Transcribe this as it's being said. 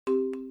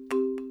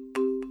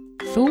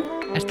Þú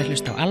ert að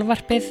hlusta á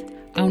alvarpið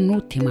á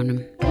nútímanum.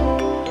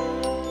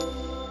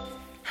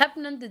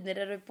 Hefnendurnir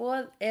eru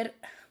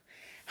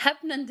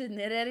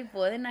í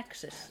boði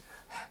Nexus.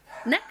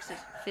 Nexus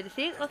fyrir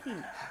þig og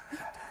þína.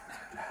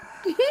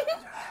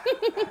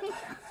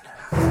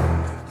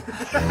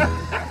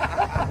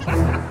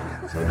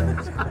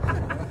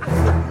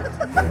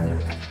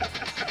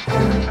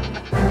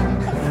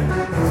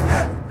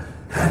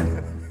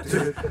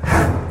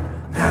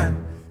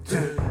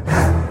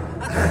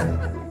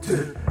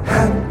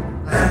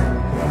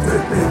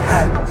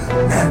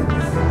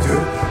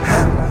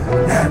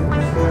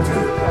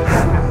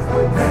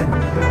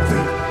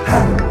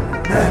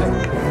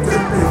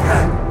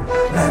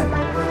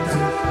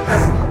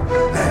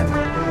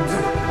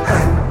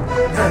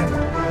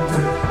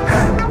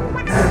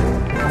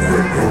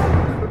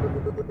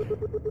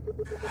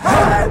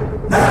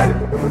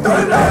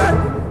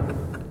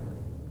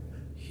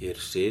 Hér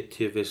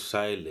sitjum við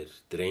sælir,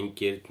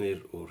 drengirnir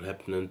úr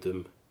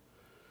hefnendum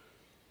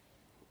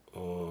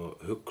og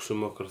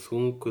hugsum okkar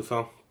þungu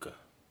þanga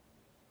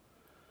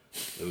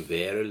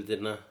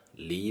veröldina,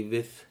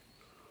 lífið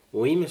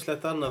og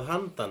ýmislegt annað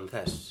handan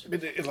þess.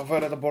 Bíddu, ég ætla að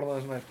færa þetta að borða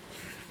þessum er.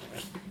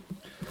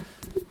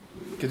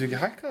 Getur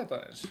ekki hækkað þetta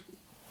eins?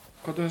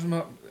 Hvað er þessum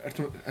að,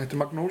 þetta er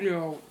Magnolia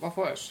á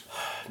Vaffa-S?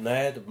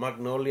 Nei, þetta er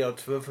Magnolia á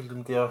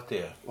 2D8.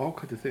 Ó,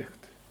 hvað þetta er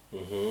þykkt.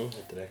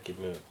 Þetta er ekki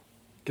mjög.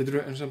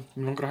 Geturðu eins og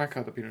mér langar að hækka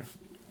þetta pínu?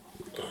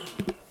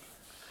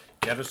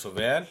 Gerðu svo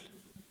vel.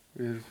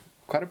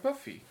 Hvað er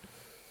Buffy?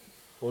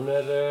 Hún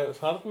er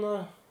þarna.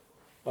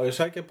 Á ég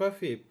sækja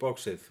Buffy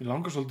bóksið. Ég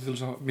langar svolítið til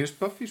þess að, mér finnst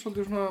Buffy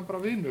svolítið svona bara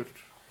vinur.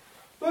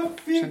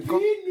 Buffy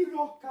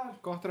vinur okkar.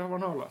 Gott er að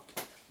hafa nálægt.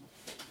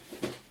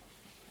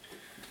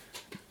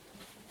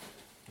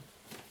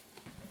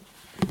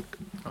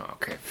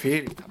 Ok,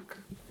 fyrirtak.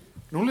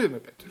 Nú liðum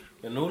við betur.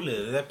 Já, nú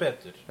liðið þið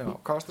betur. Já,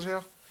 hvað varst að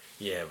segja?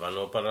 Ég var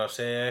nú bara að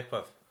segja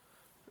eitthvað.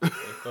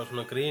 Eitthvað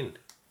svona grín.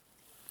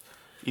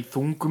 Í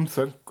þungum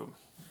þöngum.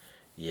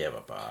 Ég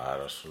var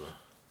bara svona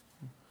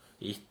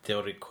ítti á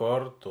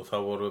rekord og þá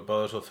vorum við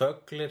báðir svo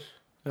þöglir.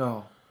 Já.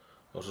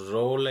 Og svo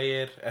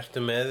rólegir. Ertu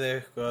með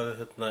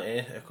eitthvað,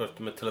 eitthvað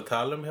með til að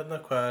tala um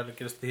hérna? Hvað er að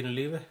gerast í þínu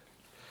lífi?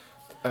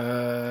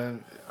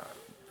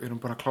 Við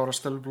erum bara að klára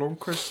Stellu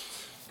Blómkvist.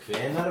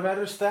 Hvenær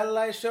verður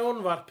Stella í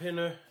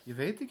sjónvarpinu? Ég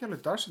veit ekki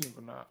alveg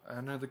dagsetninguna,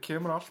 en þetta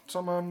kemur allt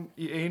saman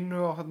í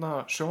einu á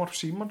sjónvarp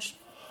Símans.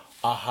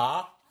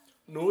 Aha,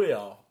 nú já.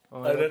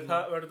 Verður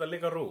þetta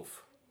líka RÚV?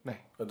 Nei.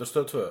 Þetta er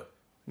Stöð 2?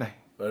 Nei.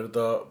 Verður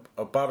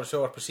þetta bara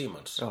sjónvarpi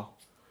Símans? Já.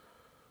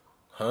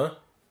 Hæ?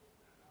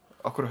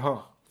 Akkur,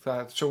 það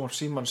er sjónvarp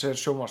Símans er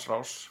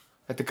sjónvarsrás.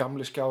 Þetta er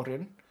gamli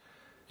skjárinn.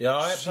 Já,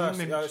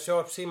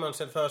 sjónvarp Símans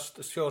er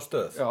það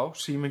sjóstöð? Já,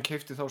 Síminn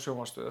keypti þá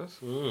sjónvarsstöð.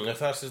 Er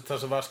það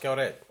sem var skjár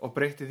 1? Og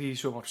breytti því í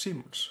sjónvarp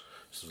Símans.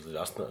 Svolítið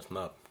astnaðast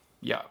nafn.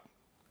 Já,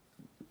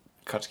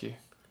 kannski.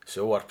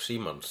 Sjónvarp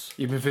Símans.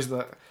 Mér finnst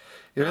það,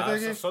 ég veit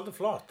ekki. Það er svolítið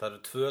flott, það eru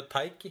 2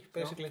 tæki,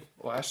 basically.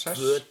 Já, og SS.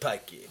 2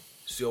 tæki,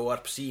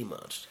 sjónvarp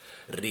Símans,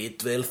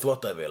 ritvél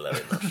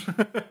þvottavélarinnar.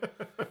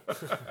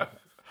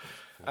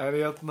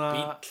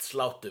 Bíll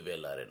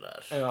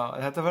sláttuvélarinnar. Já,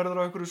 þetta verður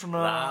á einhverju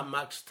svona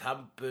Rafmagns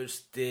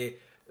tannbursti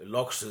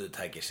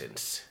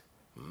loksuðutækisins.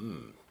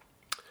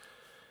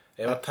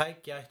 Ef að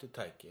tæki ættu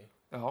tæki.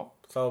 Já.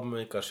 Þá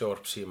meikar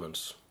sjónvarp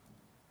Símans.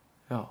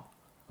 Já.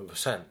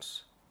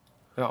 Sens.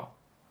 Já.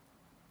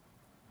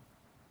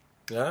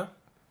 Já?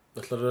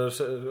 Ætlarðu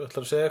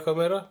að segja eitthvað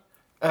meira?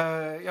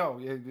 Já,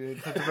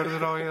 þetta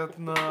verður á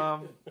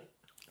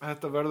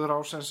þetta verður á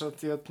sem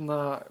sagt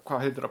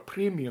hvað heitir það?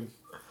 Premium.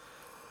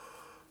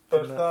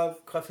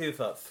 Hvað þýðir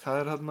það? Það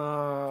er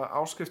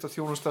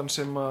áskriftarþjónustan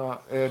sem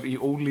er í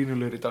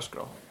ólínulegri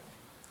dagskrá.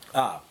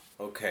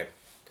 Ok.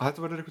 Og þetta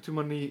verður einhvern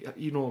tímann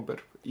í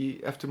nóvember,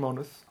 eftir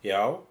mánuð.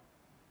 Já.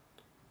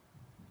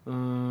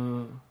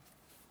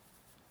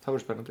 Það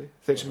verður spennandi.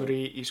 Þeir sem eru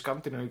í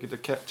Skandinavíu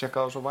geta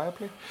tjekkað á svo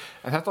Viaplay.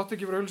 En þetta átti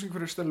ekki verið auglýsing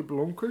fyrir Stellu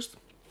Blómkvist.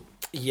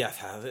 Já,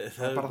 það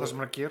er bara það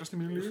sem er að gerast í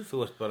mínu lífi. Þú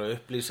ert bara að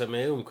upplýsa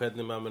mig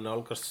hvernig maður mun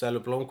nálgast Stellu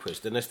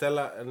Blómkvist. En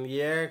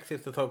ég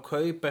þyrfti þá að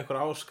kaupa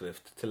eitthvað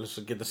áskrift til þess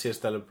að geta séð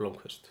Stellu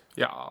Blómkvist.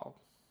 Já.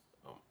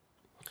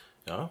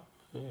 Já.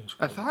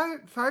 En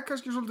það er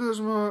kannski svolítið það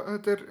sem að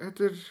þetta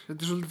er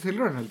svolítið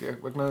tilraun held ég,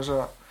 vegna þess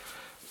að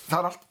það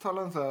er alltaf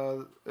talað um það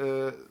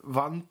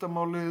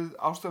vandamálið,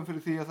 ástæðan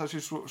fyrir því að það sé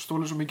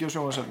stólið svo mikið á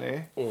sjónvarpsefni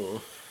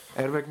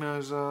er vegna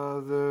þess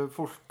að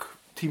fólk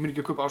tímir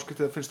ekki að kaupa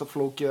áskrift eða finnst það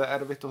flókið eða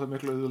erfitt og það er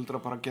miklu auðveldara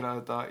bara að gera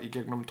þetta í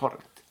gegnum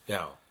torrent.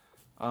 Já.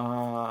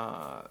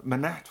 Með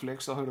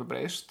Netflix þá hefur það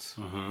breyst.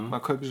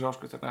 Maður kaupir sér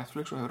áskrift af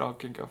Netflix og hefur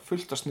aðgengi að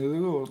fullt af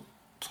sniðugu og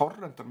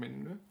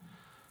torrentarminnu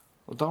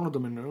og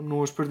downloadaminnu og nú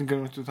er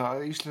spurningin um það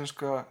að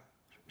íslenska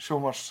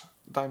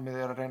sjónvarsdæmið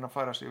er að reyna að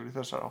færa sig yfir í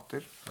þessar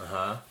áttir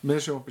með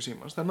sjónvarpi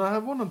Símans. Þannig að það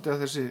er vonandi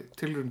að þessi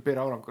tilraun ber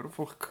árangur og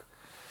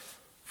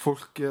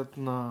fólk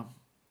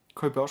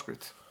kaupi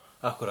áskrift.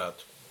 Akkurát.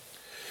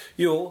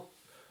 Jú,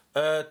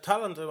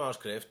 talandi um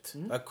áskrift,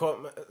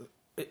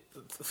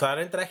 Það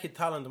reyndar ekki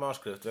talandi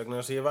áskrift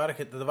vegna þess að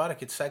þetta var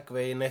ekkit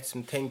segvei í neitt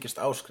sem tengist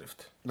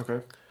áskrift. Ok.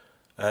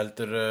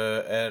 Heldur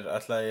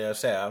ætlaði ég að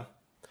segja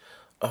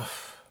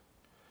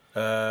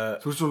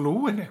Þú ert svo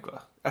lúin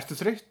eitthvað. Ertu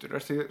þreyttur?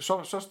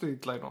 Sástu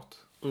illa í nótt?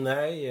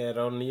 Nei, ég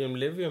á nýjum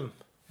lyfjum.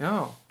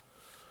 Já.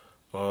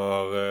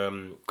 Og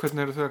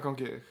Hvernig eru þau að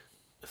gangi þig?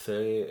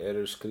 þau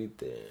eru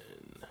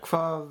skrítin.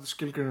 Hvað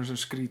skilgreinir sem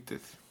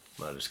skrítið?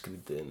 Maður er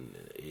skrítin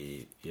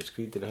ég er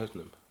skrítin í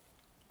hausnum.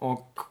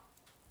 Og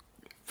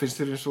finnst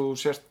þér eins og þú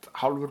sért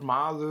hálfur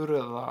maður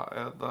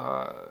eða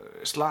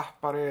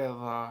slappari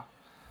eða...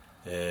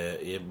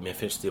 Mér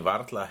finnst ég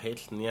varla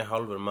heill nýja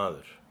hálfur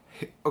maður.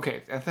 Ok,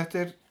 en þetta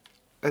er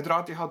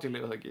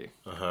ADHD-lyf, það ekki?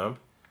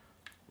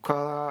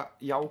 Hvaða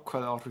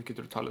jákvæði áhrif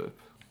getur þú talið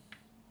upp?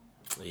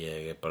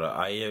 Ég er bara,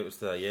 ég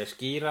er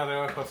skýrar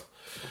eða eitthvað.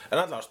 En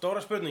alltaf,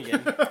 stóra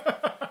spurningin.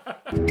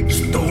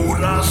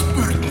 Stóra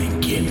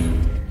spurningin.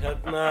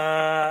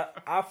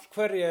 Af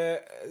hverju,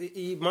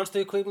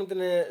 manstu í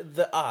kvikmyndinni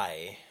The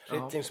Eye,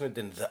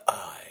 hryllingsmyndin The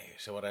Eye,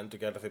 sem var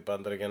endurgerð því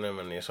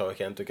Bandaríkjunum, en ég sá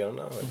ekki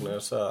endurgerðina vegna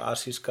þess að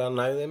asíska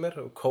næði mér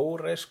og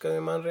kóreiska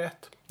því mann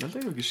rétt. Ég held að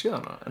ég hef ekki séð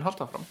hana, en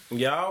halda fram.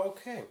 Já,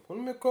 ok, hún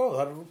er mjög góð,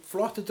 það er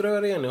flotti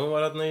draugar í henni, hún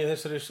var hérna í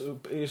þessari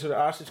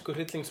asísku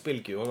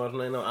hryllingsbylgju, hún var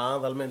svona einn af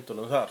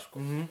aðalmyndunum þar, sko.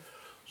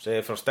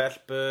 Segir frá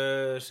stelpu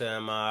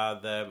sem að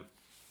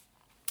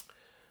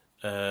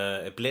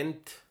er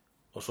blind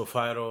og svo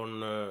fær hún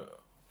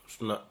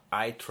svona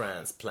eye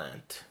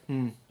transplant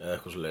eða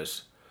eitthvað svoleiðis,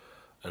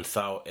 en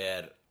þá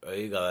er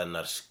augað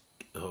hennar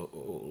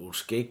úr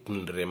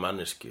skeignri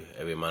mannesku,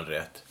 ef ég man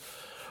rétt.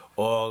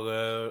 Og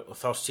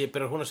þá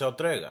byrjar hún að sjá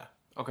drauga.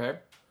 Ok.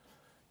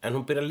 En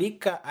hún byrjar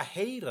líka að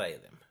heyra í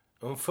þeim.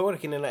 Hún fór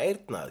ekki neina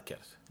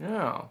eyrnaaðgerð.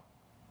 Já.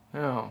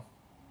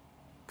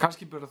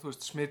 Kannski bara, þú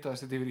veist,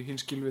 smitaðist þetta yfir í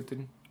hinn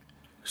skilvitin.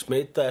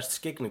 Smitaðist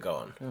skyggning á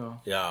hann.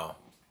 Já,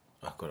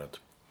 akkurat.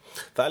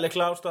 Það er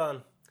líklega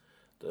ástæðan.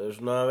 Það er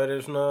svona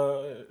verið svona...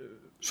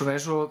 Svona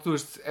eins og, þú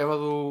veist, ef að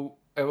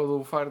þú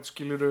færð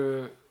skiluru,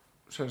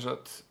 sem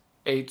sagt,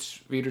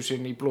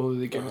 AIDS-vírusinn í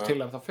blóðið í gegnum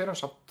til en það fer hann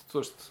samt, þú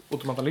veist,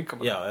 út um andan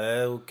líkamann. Já,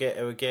 ef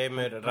við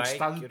geymir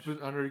rækjur...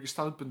 Hann er ekki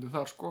staðbundið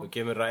þar, sko. Ef við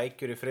geymir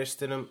rækjur í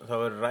fristinum, þá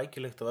er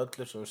rækjulykt af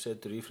öllu sem við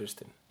setur í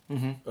fristin.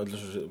 Öllu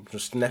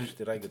sem snert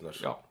í rækjurnar.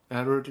 Já, það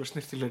er örugglega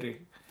snirtilegri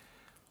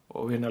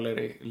og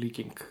vinalegri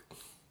líking.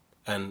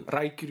 En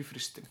Rækjur í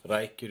fristin.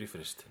 Rækjur í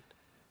fristin.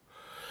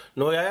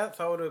 Nú, jæja,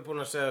 þá erum við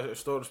búin að segja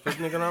stóru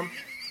spurninguna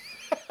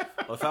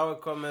og þá er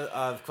komið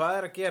að hvað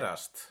er að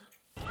gerast?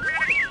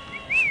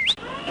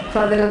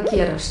 Hvað er að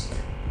gerast?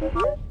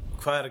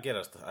 Hvað er að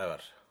gerast,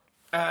 Ævar?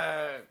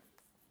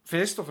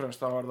 Fyrst og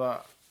fremst þá var það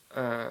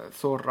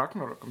Thor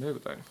Ragnarök á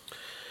miðvikudaginn.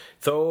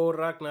 Thor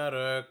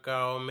Ragnarök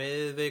á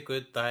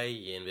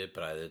miðvikudaginn við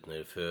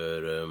bræðurnir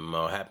förum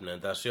á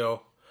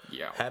Hefnendasjó.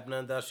 Já.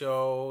 Hefnendasjó,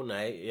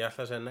 nei, ég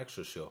ætla að segja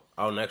Nexus-sjó.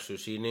 Á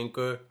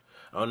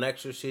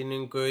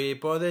Nexus-sýningu í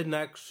boði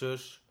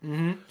Nexus.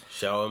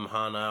 Sjáum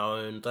hana á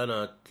undan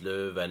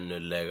öllu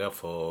vennulega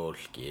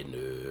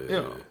fólkinu.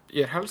 Já,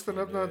 ég er helst að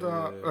nefna þetta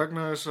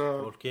vegna þess að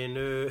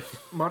Fólkinu.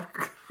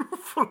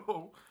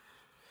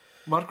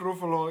 Mark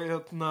Ruffalo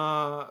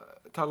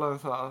talaði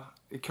um það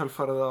í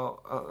kjölfarið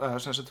eða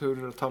sem sagt þau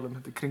eru að tala um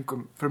þetta í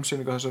kringum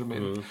frumsýningu þessari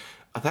mynd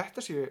að þetta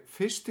sé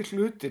fyrsti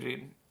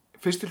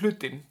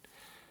hlutinn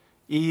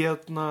í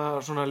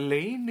svona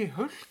leyni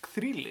Hulk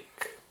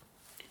þríleik.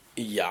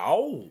 Já.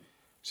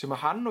 Sem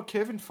að hann og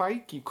Kevin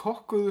Feige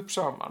kokkuðu upp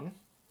saman.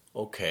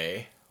 Ok.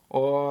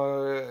 Og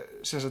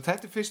sem sagt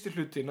þetta er fyrsti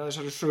hlutinn að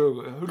þessari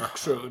sögu, Hulk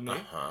sögunni.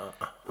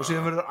 Og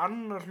síðan verður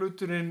annar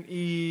hluturinn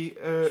í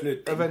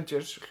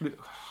Avengers.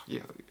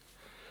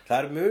 Það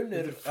er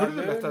munur.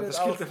 Furðulegt að þetta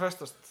skildi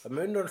festast. Það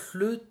munur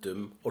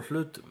hlutum og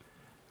hlutum.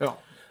 Já.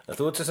 En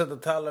þú ert sem sagt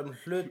að tala um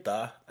hluta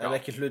en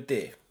ekki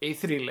hluti. Í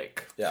þríleik.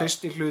 Já.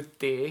 Fyrsti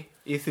hluti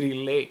í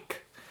þríleik.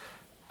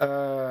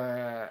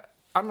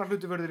 Annar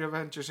hluti verður í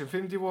Avengers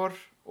Infinity War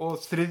og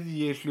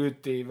þriðji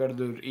hluti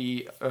verður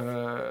í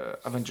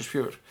Avengers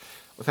 4.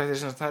 Og þetta er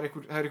sem sagt, það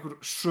er einhver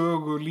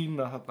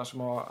sögulína þarna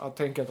sem að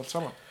tengja þetta allt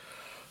saman.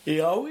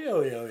 Já.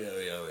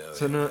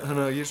 Þannig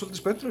að ég er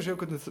svolítið spenntur að sjá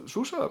hvernig sú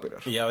saga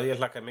byrjar. Já, ég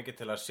hlakka mikið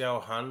til að sjá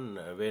hann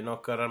við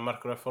nokkar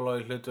Mark Ruffalo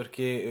í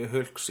hlutverki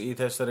Hulks í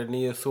þessari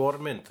nýju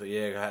Thor-mynd.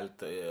 Ég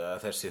held að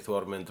þessi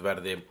Thor-mynd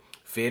verði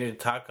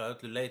fyrirtaka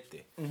öllu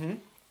leyti.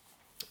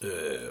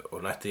 Og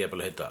nætti ég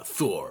bara að heita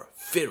Thor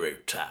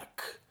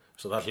Fyrirtak.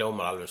 Svo það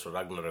hljómar alveg svo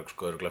Ragnarök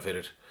sko örugglega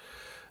fyrir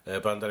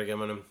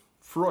bandaríkjamönnum.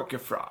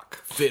 Frogifrog.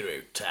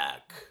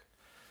 Fyrirtak.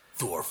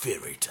 Thor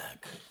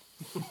Fyrirtak.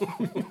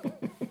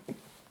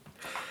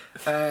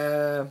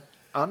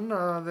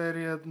 Annað er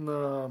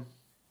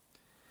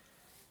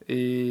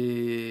í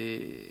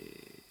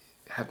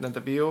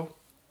Hefnendabíó.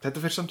 Þetta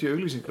fyrir samt í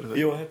auglýsingar þegar?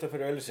 Jú, þetta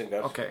fyrir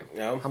auglýsingar. Ok,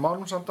 já. Það má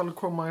nú samt alveg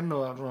koma inn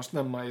og svona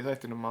snemma í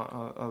þættinum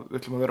að við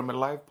ætlum að vera með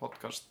live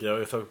podcast. Já,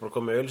 ég þarf bara að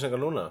koma með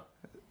auglýsingar núna.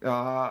 Já,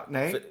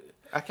 nei,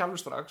 ekki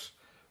alveg strax.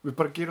 Við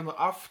bara gerum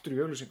það aftur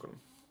í auglýsingunum.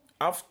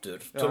 Aftur?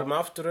 Tölum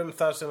aftur um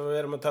það sem við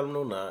erum að tala um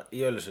núna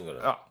í auglýsingunum?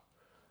 Já.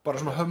 bara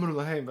svona hömrum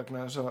það heim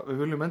vegna þess að við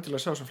viljum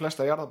endilega sjá sem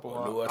flesta jarðarbúa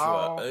Og nú ætlum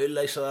við að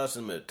auðleysa það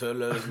sem við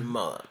töluðum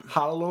maðan.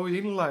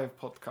 Halloween Live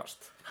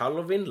podcast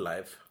Halloween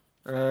Live.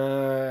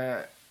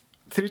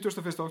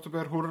 31.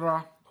 október, húrra.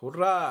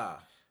 Húrra!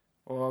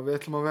 Og við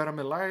ætlum að vera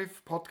með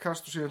live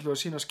podcast og síðan ætlum við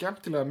að sína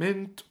skemmtilega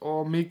mynd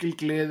og mikil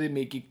gleði,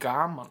 mikil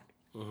gaman.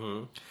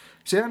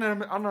 Síðan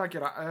er annað að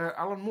gera.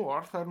 Alan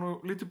Moore, það er nú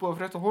lítið búið að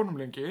frétta honum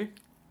lengi.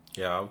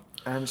 Já.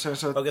 En sem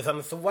sagt, Ok,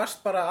 þannig að þú varst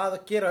bara að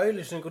gera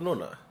auðlýsingu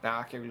núna. ja,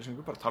 ekki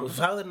auglýsingu, bara Þú tala.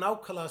 sagði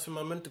nákvæmlega sem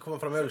að myndi koma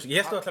fram auðlýsingu.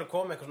 Ég held að þú ætlar að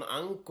koma með eitthvað svona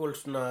angul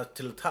svona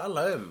til að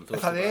tala um. Þú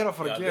veist, Það er að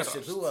fara að Já, gerast.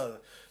 vissir þú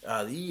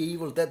að í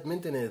Evil Dead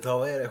myndinni þá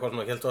er eitthvað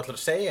svona, ég held að þú ætlar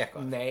að segja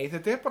eitthvað. Nei,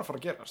 þetta er bara að fara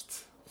að gerast.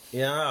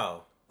 Já.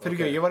 Fyrir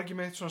ekki, ég var ekki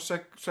með eitt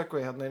svona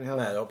segway hérna inn í Nei,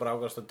 það. þá bara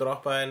ákvæmst að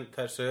droppa inn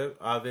þessu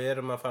að við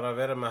erum að fara að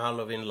vera með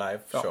Halloween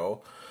live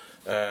show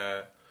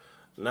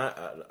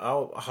á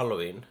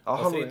Halloween á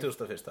Halloween.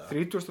 31.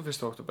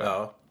 31. október.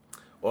 Já.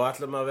 Og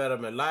ætlum að vera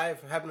með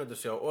live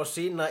hefnundasjó og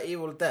sína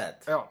Evil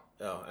Dead. Já,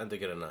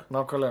 Endurgerina.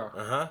 nákvæmlega.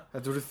 Aha.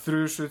 Þetta voru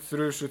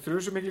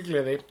þrjusu mikil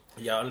gleði.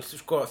 Já, en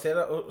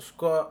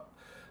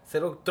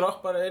þegar þú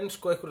droppar inn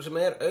eitthvað sem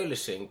er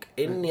auðlýsing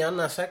inn í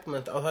annað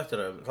segment á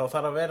þættinum, þá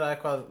þarf að vera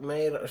eitthvað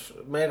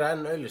meira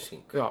en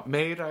auðlýsing. Já,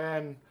 meira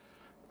en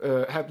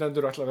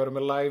hefnendur ætla að vera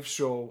með live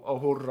show á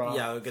húrra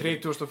Já, við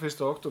getum-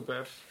 31.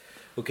 október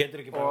Þú getur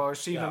ekki bara og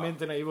sína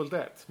myndina Evil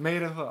Dead.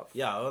 Meira en það.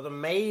 Já, þetta er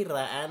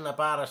meira en að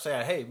bara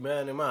segja hei,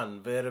 meðan í mann,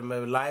 við erum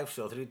með live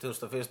show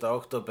 31.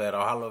 október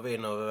á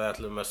Halloween og við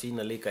ætlum að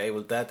sína líka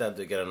Evil Dead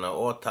endurgerina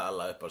og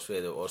tala upp á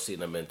sviði og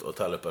sína mynd og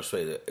tala upp á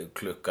sviði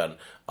klukkan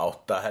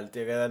 8 held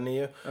ég eða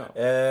 9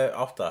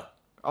 8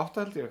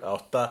 8 held ég.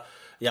 8,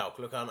 já,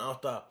 klukkan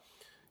 8.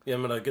 Ég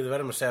meina, það getur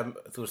verið með að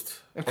segja, þú veist,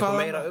 eitthvað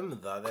meira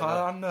það.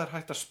 Hvað annað er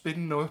hægt að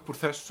spinna upp úr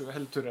þessu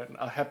heldur en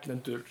að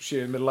hefnendur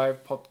séu með live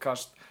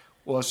podcast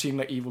og að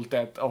sína Evil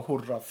Dead á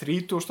húrra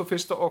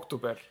 31.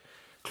 október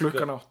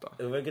klukkan 8.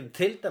 Við getum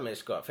til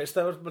dæmis, fyrst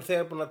að við erum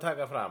þegar búin að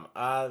taka fram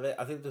að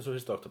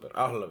 31. október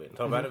á Halloween,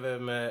 þá verðum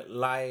við með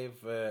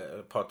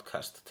live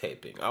podcast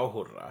taping á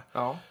húrra.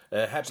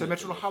 Já, sem er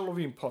svona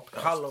Halloween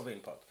podcast.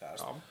 Halloween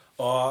podcast.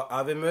 Og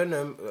að við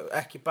munum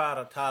ekki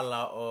bara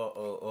tala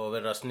og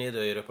vera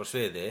sniðugir upp á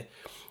sviði,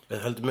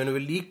 heldur munum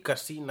við líka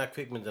sína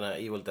kvikmyndina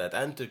Evil Dead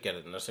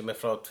endurgerðina sem er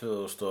frá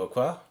 2000 og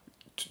hvað?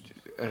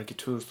 Er ekki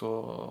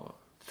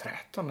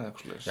 2013 eða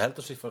eitthvað slags? Ég held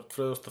að sé frá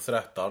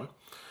 2013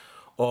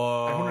 En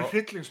og hún er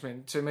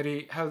hryllingsmynd sem er í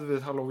hefð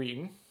við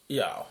Halloween.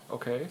 já,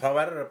 Ok. þá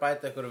verður að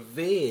bæta ykkur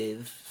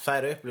við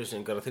þær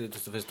upplýsingar að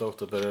 31.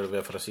 október erum við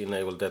að fara að sína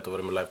Evil Dead og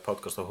verðum með live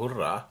podcast á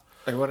húrra.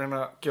 Ég var að reyna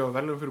að gefa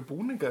velum fyrir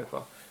búning eða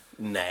eitthvað.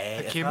 Nei,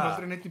 Það kemur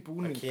aldrei neitt í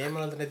búning. Það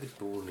kemur aldrei neitt í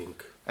búning.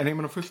 En ég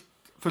meina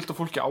fullt af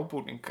fólki á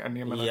búning. En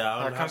ég meina, Já,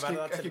 það er kannski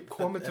ekki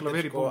komið til að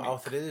vera í búning. Á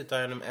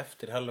þriðjudaginum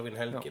eftir Halloween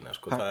helgina,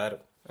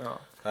 Já.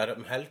 það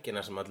er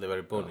helgina sem allir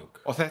verið í búning.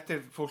 Og þetta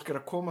er, fólk er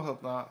að koma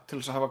þarna til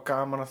þess að hafa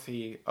gaman að því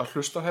að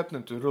hlusta á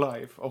hefnendur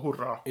live á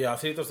húrra. Já,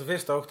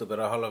 31.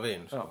 október á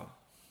Halloween, Já.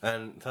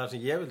 En það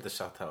sem ég vildi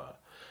sagt hafa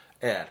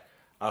er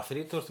að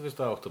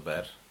 31.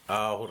 október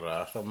á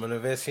húrra, þá munum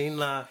við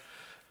sína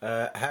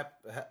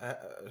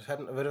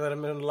við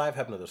verðum með live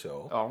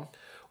hefnendasjó. Já.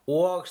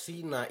 Og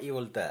sína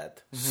Evil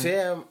Dead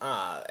sem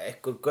að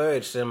einhver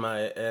gaur sem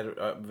er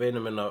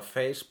vinur minn á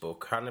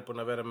Facebook, hann er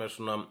búinn að vera með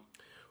svona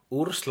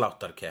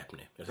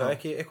úrsláttarkeppni. Er það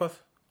ekki eitthvað?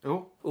 Jú,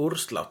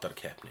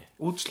 Úrsláttarkeppni.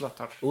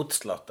 Útsláttar.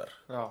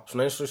 Já.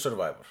 Svona eins og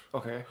Survivor.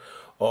 Ok.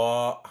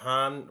 Og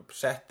hann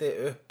setti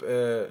upp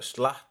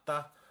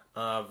slatta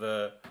af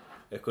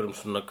einhverjum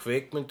svona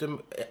kvikmyndum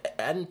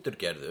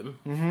endurgerðum.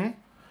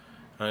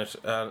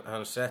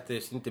 Hann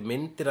sýndi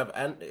myndir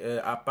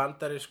af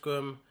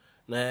bandarískum,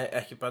 nei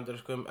ekki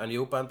bandarískum en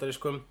jú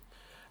bandarískum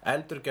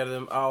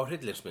endurgerðum á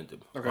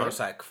hryllingsmyndum. Og hann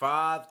sagði,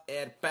 hvað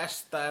er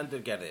besta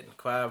endurgerðin?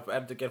 Hvað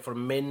endurgerð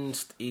fór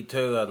minnst í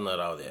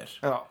taugarnar á þér?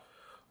 Já.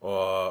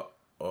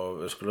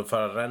 Og við skulum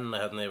fara að renna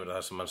hérna yfir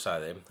það sem hann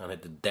sagði. Hann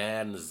heitir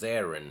Dan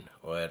Zarin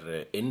og er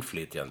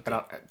innflytjandi. Er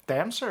hann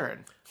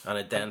dancerinn? Hann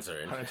er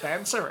dancerinn. Hann er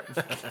dancerinn.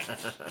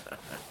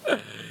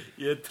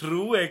 Ég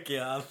trú ekki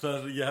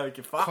að ég hef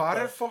ekki fattað Hvar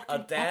er fucking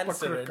að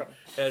dancerinn pappakrukkan?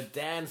 er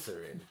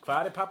dancerinn.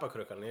 Hvar er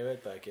pappakrukkan? Ég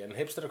veit það ekki. En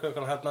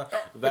hipsterakrukkan hérna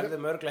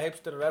verður mörglega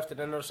hipsterar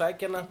eftir ennur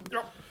sækjana.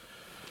 Já.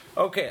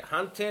 Ok,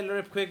 hann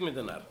telur upp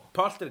kvikmyndunar.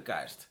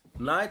 Poltergeist,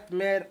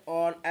 Nightmare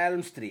on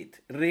Elm Street,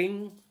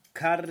 Ring,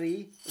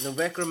 Carrie, The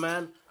Wicker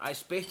Man, I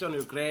Spit on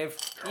Your Grave,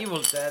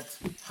 Evil Dead,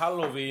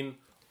 Halloween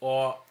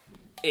og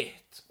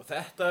It. Og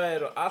þetta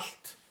eru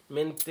allt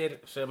myndir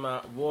sem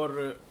að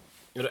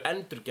eru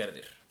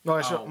endurgerðir Má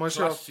ég sjá- á má ég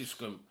sjá-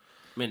 klassískum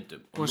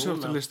myndum. Og sjá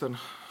til listan.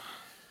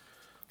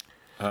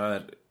 Það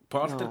er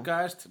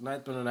Poltergeist,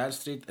 Nightmare on Elm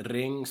Street,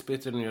 Ring,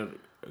 Spit on Your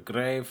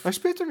Grave. Það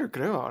spytunni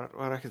greið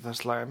var ekki það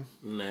slæm.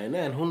 Nei,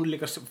 en hún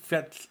líka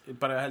fjall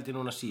bara held ég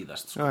núna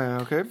síðast. Já, já,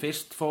 ok.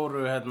 Fyrst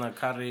fóru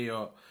Carrie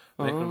og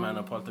Wicker Man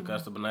og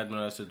Poltergeist og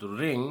Nightmare on Elm Street og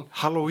Ring.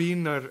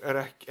 Halloween er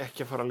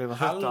ekki að fara að lifa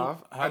þetta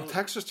af. Hall- En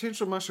Texas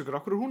Chainsaw Massacre,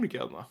 okkur er hún ekki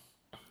aðna?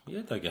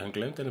 Ég veit ekki, hann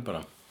gleymdi henni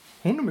bara.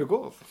 Hún er mjög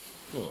góð.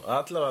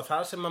 Allavega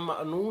það sem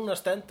núna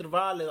stendur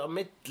valið á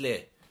milli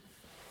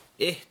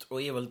It og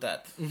Evil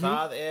Dead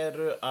það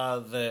eru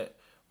að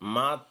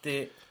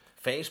mati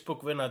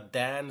Facebook-vinna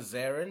Dan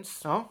Zarins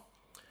Já.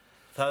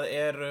 það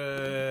eru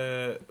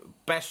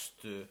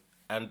bestu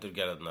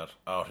endurgerðarnar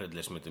á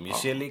hryllismyndum. Ég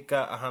sé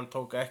líka að hann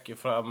tók ekki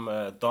fram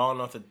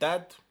Dawn of the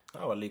Dead,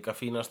 það var líka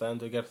fínasta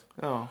endurgerð.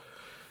 Já.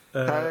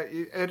 Það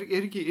er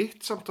ekki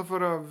eitt samt að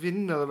fara að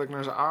vinna það vegna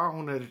þess að A,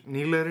 hún er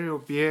nýlegri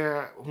og B,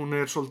 hún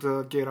er svolítið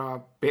að gera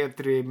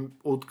betri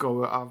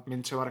útgáfu af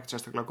mynd sem var ekkert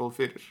sérstaklega góð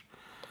fyrir.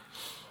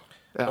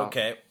 Já. Ok,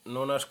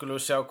 núna skulum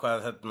við sjá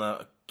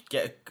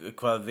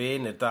hvað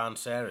vinir Dan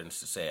Zarins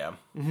segja.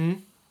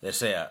 Þeir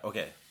segja, ok,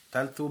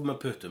 tæl þú með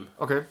puttum.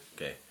 Ok.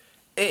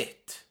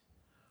 It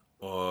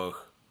og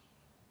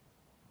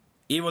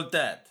Evil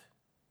Dead,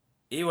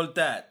 Evil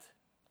Dead,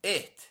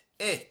 It,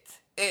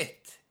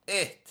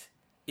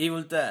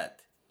 Evil Dead,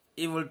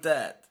 Evil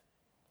Dead,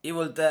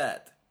 Evil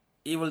Dead,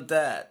 Evil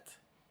Dead,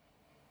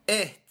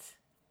 It,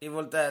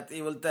 Evil Dead,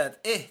 Evil Dead,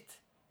 It,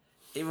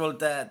 Evil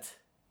Dead,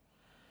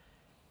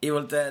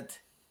 Evil Dead,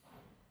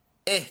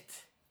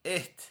 It,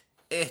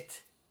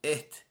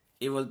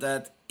 Evil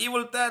Dead,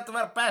 Evil Dead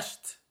var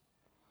best,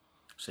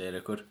 segir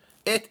ykkur.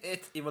 It,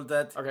 Evil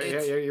Dead,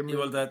 Okay,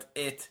 Evil Dead,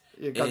 It,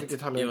 Ég gat ekki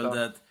talað um Evil það.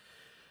 Dead.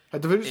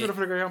 Þetta virðist vera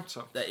frekar jafnt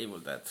samt. Evil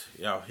Dead,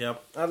 já.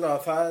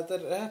 Allavega,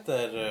 þetta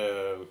er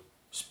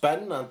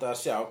spennandi að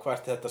sjá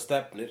hvert þetta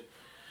stefnir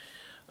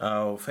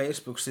á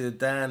Facebook síðu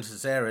Dan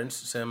Zarins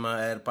sem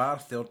er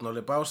barþjórn og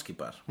Lebowski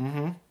bar.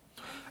 En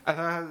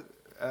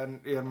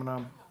ég meina,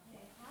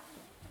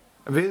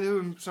 við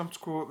höfum samt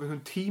sko, við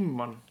höfum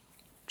tíman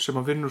sem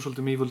að vinnur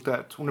svolítið með Evil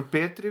Dead. Hún er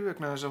betri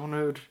vegna þess að hún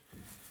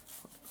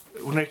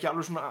er ekki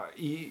alveg svona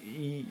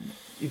í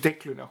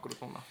deiklunni okkur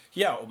núna.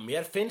 Já, og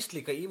mér finnst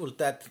líka Evil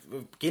Dead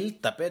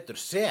gilda betur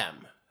sem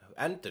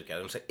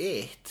endurgerð, þess að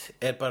It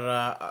er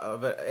bara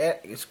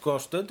sko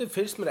stundum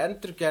finnst mér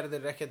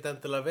endurgerðir ekkert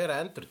endilega að vera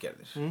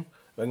endurgerðir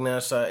vegna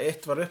þess að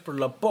It var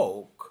upprunalega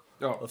bók.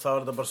 Já. Og þá er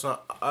þetta bara svona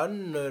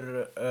önnur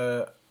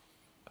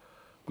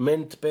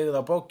mynd byggð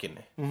á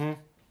bókinni.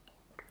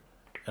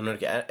 En er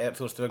ekki,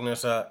 þú veist vegna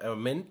þess að ef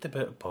mynd er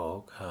byggð á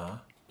bók, Já.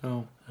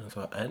 en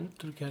það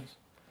endurgerð,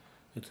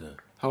 veitu það?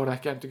 Þá er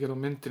ekki endurgerð á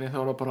myndinni, þá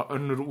er það bara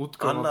önnur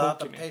útgáfa Annað af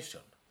bókinni.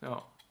 adaptation. Já.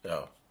 Já.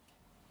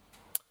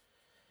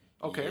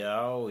 Ok.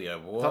 Já,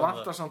 Það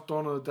vantar samt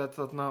Dawn of the Dead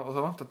þarna og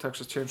það vantar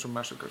Texas Chainsaw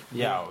Massacre.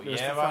 Já, Mér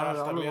finnst ég það var farið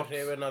alltaf alveg mjög vont.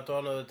 hrifinn af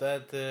Dawn of the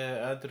Dead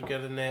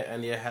endurgerðinni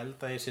en ég held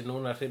að ég sé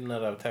núna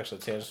hrifnar af Texas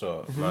Chainsaw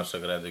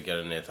Massacre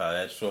endurgerðinni. Það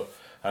er svo,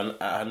 hann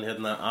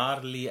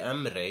Arlie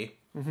Emray,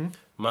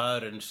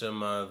 maðurinn sem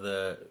að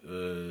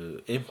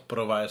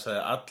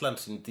improvisaði allan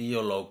sinn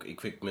díalóg í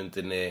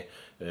kvikmyndinni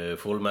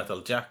Full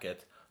Metal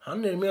Jacket,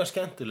 hann er mjög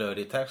skemmtilegur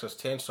í Texas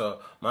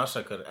Chainsaw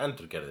Massacre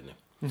endurgerðinni.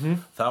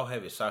 Þá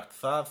hef ég sagt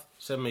það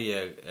sem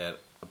ég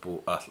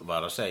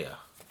var að segja.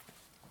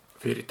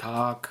 Fyrir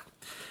takk.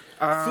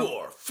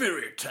 Thor,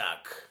 Fury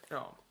Attack.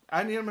 Já.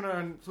 En ég meina,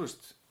 þú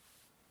veist,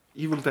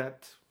 Evil Dead,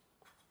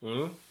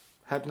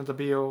 Hefnenda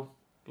Bíó,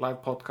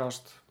 live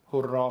podcast,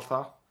 húrra á allt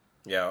það.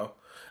 Já,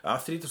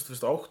 að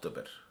 31.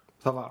 október.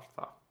 Það var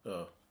það. Já.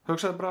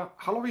 Hugsaði bara,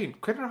 Halloween,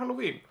 hvernig er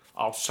Halloween?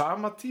 Á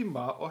sama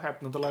tíma og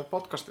Hefnenda live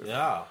podcastið.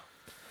 Já.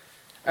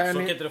 En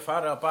Svo getur þú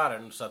farið á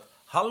barinn og sagt,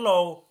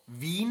 halló,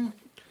 vín.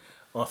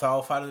 Og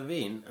þá farið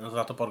vín, en þú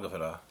þátt að borga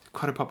fyrir það.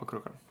 Hvar er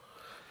pappakrukkan?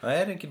 Það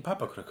er engin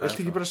pappakrukka. Viltu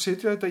ekki bara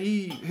setja þetta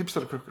í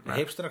hipsterakrukkan?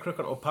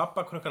 Hipsterakrukkan og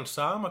pappakrukkan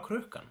sama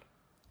krukkan.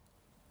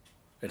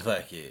 Er það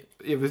ekki?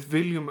 Við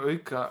viljum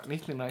auka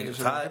nýtnina í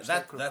þessu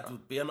That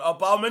would be an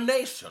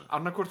abomination.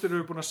 Annarkvort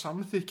erum við búin að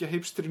samþykja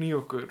hipsterin í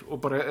okkur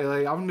og bara, eða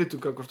í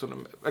afnýtunga hvort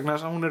vegna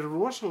þess að hún er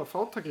rosalega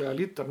fátæklega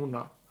líta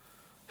núna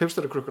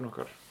hipsterakrukkan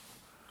okkar.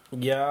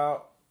 Já,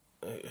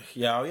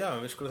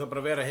 við skulum það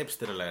bara vera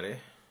hipsterilegri.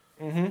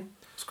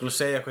 Skulum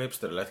segja eitthvað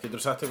hipsterilegt. Getur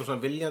þú sagt eitthvað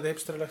svona viljandi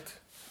hipsterilegt?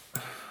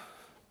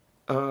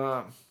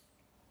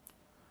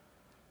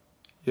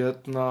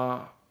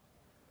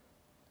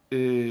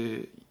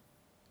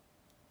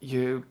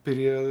 Ég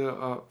byrjaði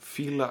að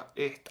fíla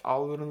eitt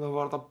áður en það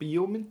var það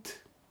bíómynd.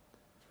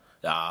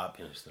 Já,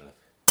 pínu hipsterilegt.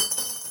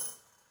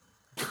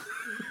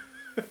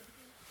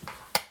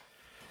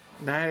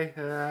 Nei,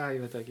 ég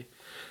veit það ekki.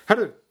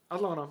 Herðu,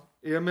 allavega,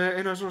 ég er með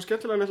eina svona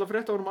skemmtilega litla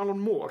frétta um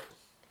Alan Moore.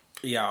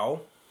 Já.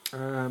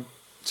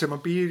 Sem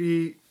að býr í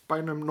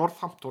bænum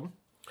Northampton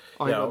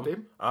á Englandi.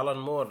 Alan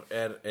Moore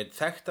er einn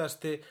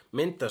þekktasti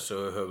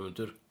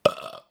myndasöguhöfundur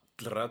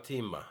allra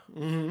tíma.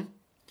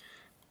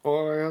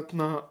 Og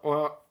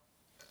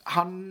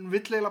hann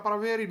vill eiginlega bara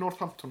vera í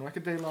Northampton og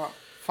ekki eiginlega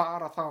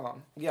fara þaðan.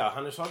 Já,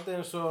 hann er svolítið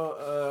eins og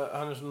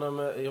hann er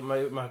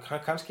svona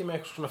kannski með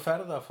eitthvað svona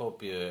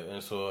ferðafóbíu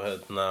eins og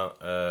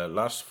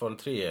Lars von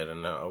Trier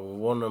en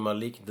vonum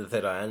að líkindi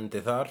þeirra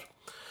endi þar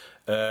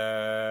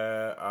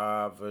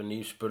af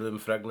nýspurðum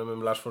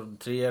fregnum Lars von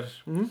Trier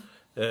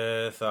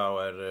það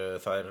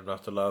er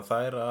náttúrulega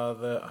þær að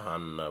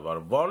hann var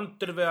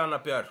vondur við hana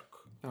Björk.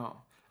 Já,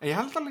 En ég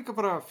held að líka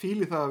bara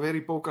fíli það að vera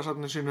í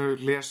bókasafni sínu,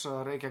 lesa,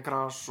 reykja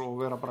gras og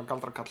vera bara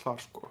galdrakall þar,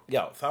 sko.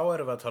 Já, þá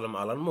erum við að tala um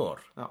Alan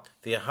Moore. Já.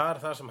 Því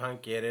að það sem hann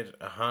gerir,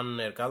 hann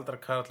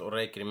galdrakarl og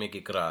reykir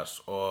mikið gras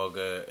og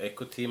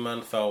einhver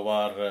tíman þá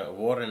var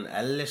Warren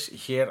Ellis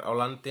hér á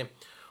landi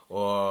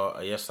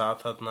og ég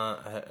sat þarna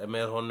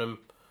með honum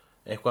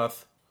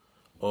eitthvað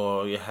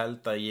og ég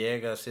held að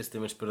ég að systir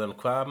minn spurði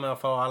hann hvað með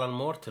að fá Alan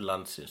Moore til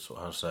landsins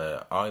og hann sagði,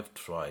 I've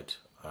tried.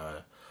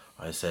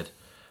 I said,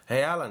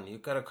 hey Alan, you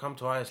gotta come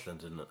to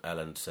Iceland. And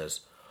Alan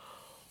says,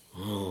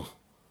 oh,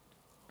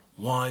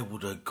 why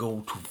would I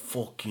go to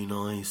fucking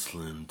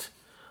Iceland?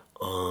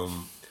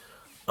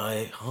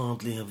 I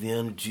hardly have the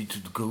energy to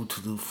go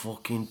to the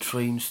fucking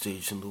train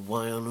station.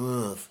 Why on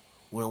earth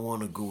would I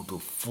want to go to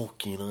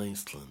fucking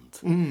Iceland?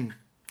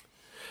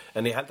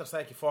 En ég held að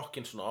það ekki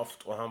fucking svona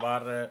oft og hann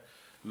var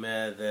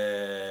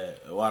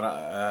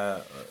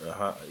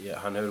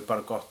hann hefur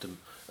bara gott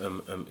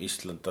um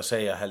Ísland að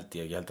segja held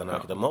ég held að hann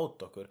hafi ekki að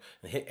móta okkur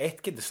en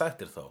eitt getur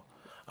sagt þér þó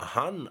að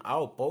hann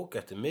á bók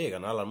eftir mig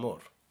en Alan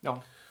Moore Já.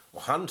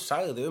 og hann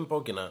sagði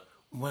bókina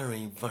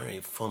very very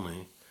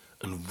funny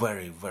and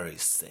very very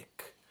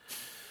sick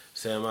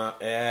sem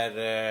að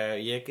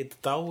ég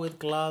get dáið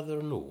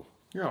glaður nú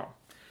Já.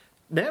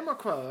 Nema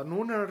hvað,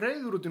 núna er hann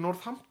reiður út í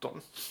Northampton.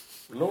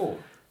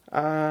 Nú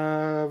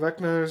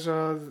Vegna þess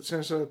að sem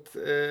sagt,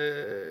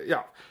 já,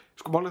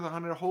 sko málið það að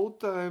hann er að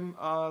hóta þeim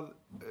að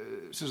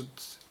sem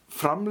sagt,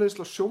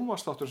 framleiðsla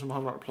sjónvarpsþáttur sem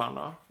hann var að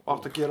plana og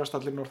átt að gerast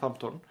allir í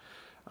Northampton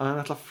að hann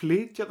ætla að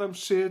flytja þeim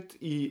sitt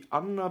í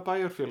annað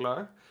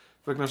bæjarfélag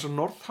vegna þess að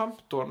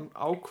Northampton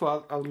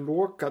ákvað að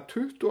loka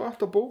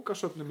 28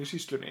 bókasöfnum í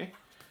sýslunni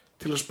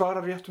til að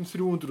spara rétt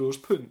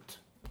 300.000 pund.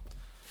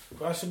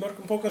 Hvað sem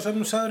mörgum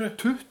bókasöfnum sagðirðu?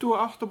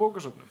 28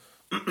 bókasöfnum.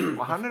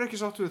 Og hann er ekki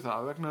sátt við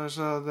það vegna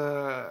þess að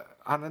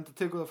hann enda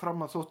tekur það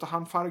fram að þótt að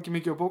hann fari ekki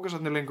mikið á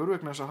bókasöfni lengur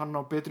vegna þess að hann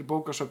á betri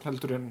bókasöfn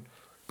heldur en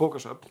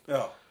bókasöfn.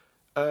 Já.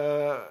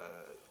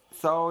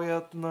 Þá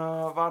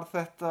var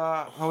þetta,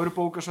 þá eru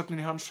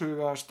bókasöfnin í hans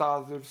huga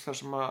staður þar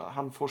sem að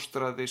hann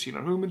fóstraði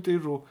sínar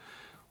hugmyndir og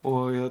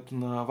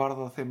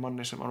varð að þeim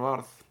manni sem hann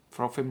varð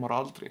frá 5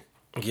 ára aldri.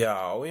 Já.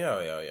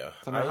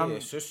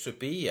 Þannig Sussu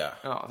bía.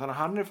 Já, þannig að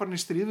hann er farin í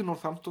stríði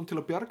Northampton til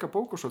að bjarga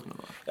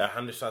bókasöfnum. Já,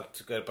 hann er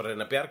bara að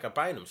reyna að bjarga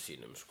bænum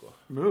sínum, sko.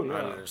 Mögulega.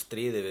 Hann er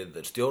stríði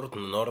við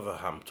stjórn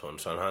Northampton,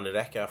 þannig hann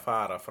er ekki að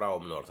fara frá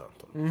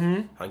Northampton.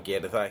 Hann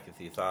gerir það ekki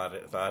því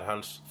það er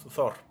hans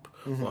þorp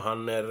og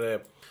hann er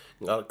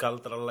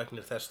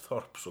galdralæknir þess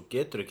þorps og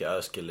getur ekki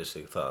aðskilið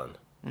sig þaðan.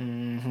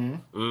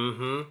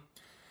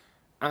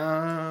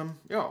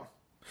 Já.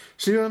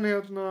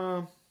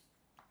 Síðan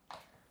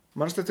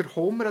manstu eftir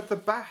Homer at the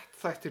Bat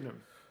þættinum.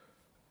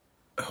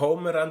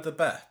 Homer and the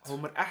Bat.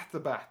 Homer at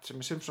the Bat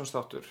sem er Simpsons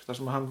þáttur þar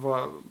sem hann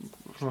var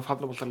svona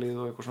hafnaboltalið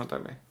og eitthvað svona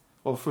dæmi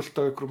og fullt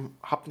af einhverjum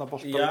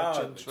hafnabolta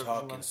legends og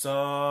talking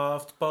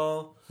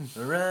softball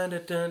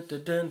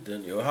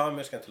dun. Jú, það var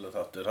mjög skemmtilega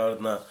þáttur. Það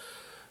var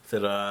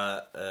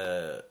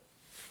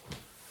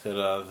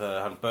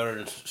þegar hann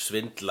Burns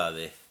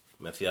svindlaði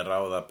með því að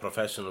ráða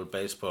professional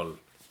baseball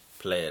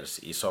players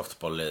í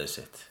softball liðið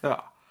sitt.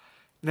 Já.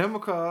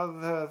 Nefnum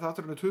hvað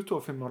þátturinn er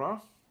 25 ára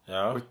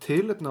Já. og í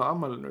tilefni á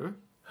afmælinu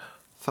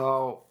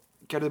þá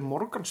gerði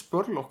Morgan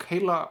Spurlock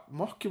heila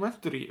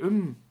mockumentary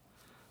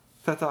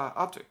þetta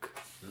atvik.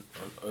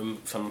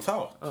 Þannig þá?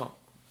 Já.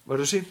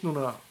 Verður sýnt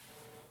núna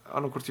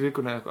annarkvort í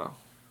vikunni eða eitthvað.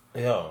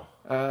 Já.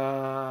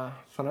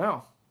 Þannig já.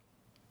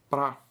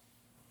 Bara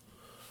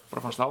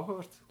fannst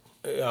áhugavert.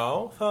 Já,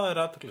 það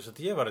er athyglisvert.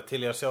 Ég var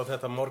til í að sjá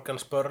þetta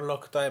Morgan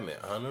Spurlock dæmi.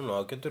 Hann er nú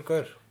ágætur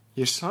gaur.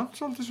 Ég samt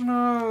svolítið svona,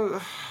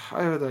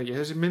 ég veit ekki,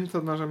 þessi mynd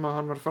þarna sem að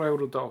hann var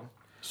frægur út á.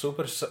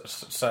 Super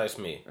size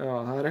me. Já,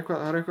 það er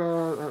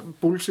eitthvað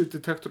bullshit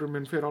detektorinn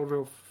minn fyrir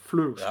alveg á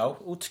flug. Já,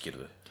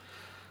 útskýrðu.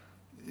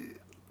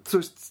 Þú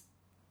veist,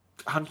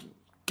 hann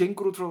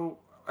gengur út frá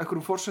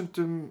einhverjum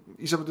forsendum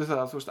í sambandi við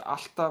það, þú veist,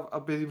 alltaf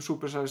að biðja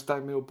super size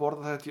dæmi og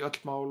borða þetta í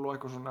öll mál og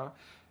eitthvað svona.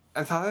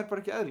 En það er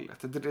bara ekki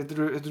eðlilegt.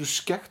 Þetta eru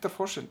skekktar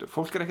forsendur.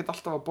 Fólk er ekkert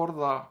alltaf að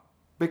borða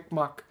Big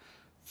Mac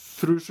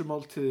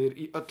þrusumáltíðir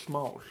í öll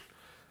mál.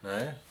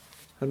 Nei.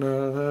 Þannig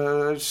að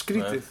það er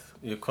skrítið.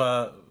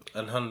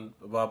 En hann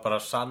var bara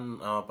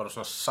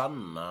svona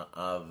sanna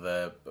að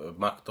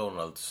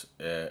McDonald's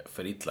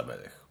fer illa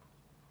með þig.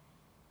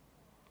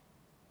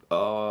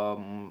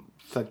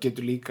 Það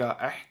getur líka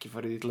ekki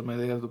farið illa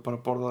með þig ef þú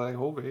bara borða það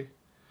í hófi.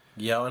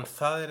 Já, en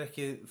það er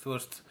ekki, þú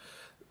veist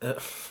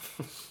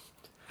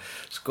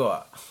sko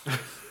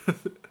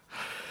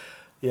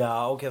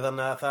Já, ok,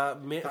 þannig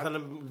að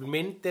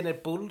myndin er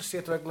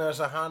bullshit vegna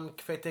þess að hann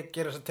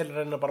gerir þess að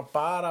tilraunina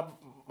bara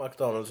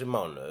McDonald's í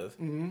mánuð.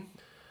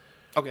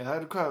 Ok, það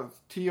er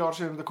 10 ár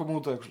síðan þetta kom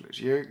út af eitthvað slíks.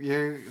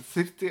 Ég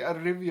þyrfti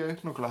að rifja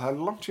upp nokkla, það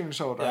er langt síðan ég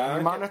sá það.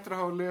 Ég man eftir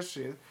að hafa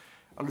lesið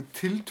alveg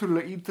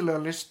tiltölulega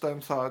ítarlega lista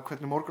það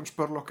hvernig Morgan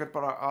Spurlock er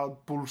bara að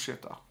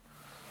bullshitta.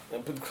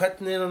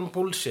 Hvernig er hann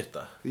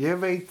bullshitta? Ég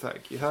veit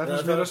það ekki, það er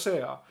það sem ég er að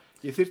segja.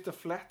 Ég þyrfti að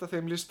fletta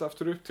þeim lista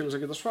aftur upp til þess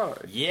að geta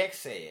svarað. Ég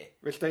segi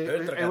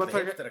 100 kall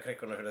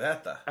hipsterakrikkunar fyrir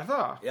þetta. Er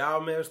það? Já,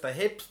 mér veist að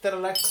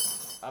hipsteralegt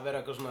að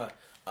vera eitthvað svona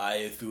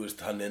þú veist,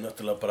 hann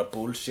náttúrulega bara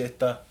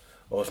bullshitta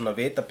og svona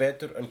vita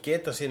betur en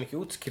geta síðan ekki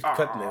útskýrt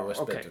hvernig þú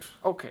veist betur.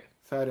 Ok,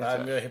 það er rétt. Það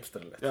er mjög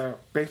hipsterlegt. Já,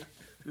 beint,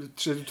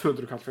 setjum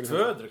 200 kall fyrir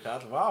 200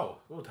 kall, vá,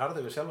 þú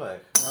harðið við sjálfa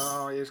þig. Já,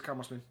 ég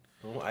skammast mín.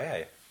 Nú,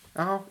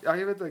 Já,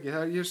 ég veit ekki,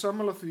 ég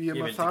sammála því Ég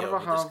vildi ekki að þú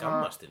myndi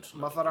skammast þín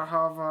svona. maður þarf að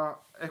hafa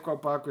eitthvað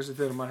á bakvið sig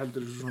þegar maður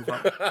heldur þessu svona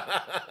fram.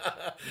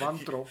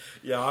 Vandró.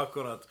 Já,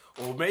 akkurat.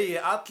 Og megi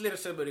allir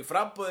sem eru í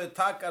frambúði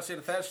taka sér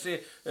þessi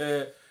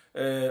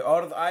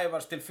orð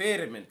Ævars til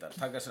fyrirmyndar.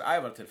 Taka sér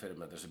Ævar til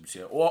fyrirmyndar sem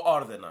sé. Og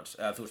orðin hans.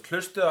 Eða þú veist,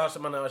 hlustuðu það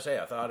sem hann hefur að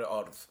segja. Það eru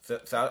orð.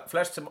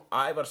 Flest sem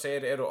Ævar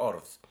segir eru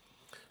orð.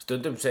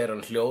 Stundum segir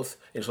hann hljóð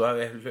eins og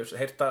hafi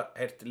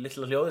heyrt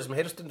litla hljóði sem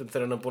heyrir stundum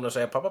þegar hann er búin að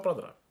segja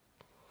pappabráðara.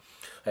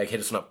 Það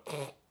er svona,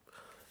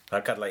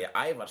 það kalla ég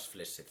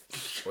Ævarsflissið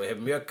og ég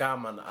hef mjög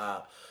gaman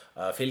að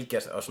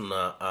fylgjast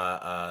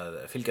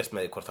fylgjast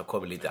með því hvort það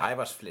komi lítið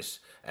Ævarsfliss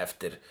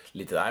eftir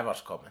lítið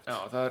Ævarskomment.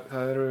 Já,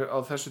 það eru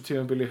á þessu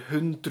tímabili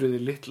hundruði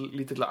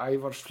lítilla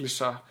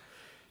Ævarsflissa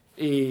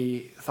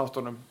í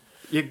þáttunum.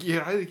 Ég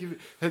ræði ekki,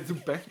 þú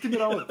bentir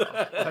mér á þetta.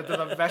 Þetta er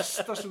það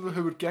versta sem þú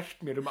hefur gert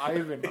mér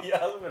ævina. Í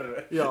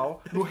alvöru? Já,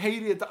 nú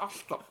heyri ég þetta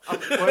alltaf.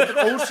 Og þetta er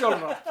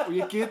ósjálfrátt og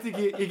ég get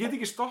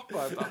ekki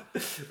stoppað þetta.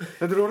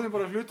 Þetta er orðin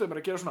bara hlutuð mér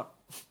að gera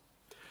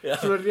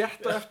svona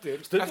rétt á eftir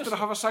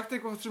að hafa sagt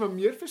eitthvað sem að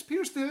mér finnst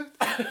pínustuð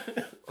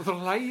og þá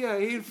hlæja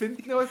eigin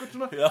fyndni á eitthvað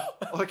svona. Já.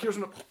 Og það kemur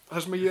svona,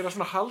 það sem ég er að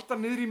svona halda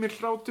niður í mér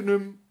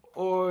hlátunum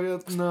og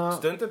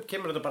stundum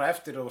kemur þetta bara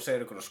eftir og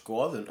segir einhverja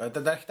skoðun.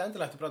 Þetta er ekkert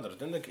endilega eftir brandara.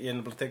 Stundum ég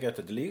er bara tekið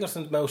eftir þetta líka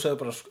stundum með og segir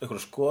bara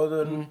einhverja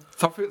skoðun.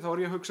 Þá er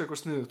ég að hugsa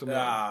eitthvað sniðugt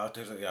Já,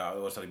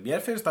 þú veist það.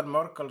 Mér finnst það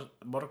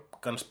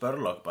Morgan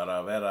Spurlock bara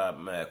að vera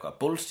með eitthvað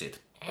bullshit.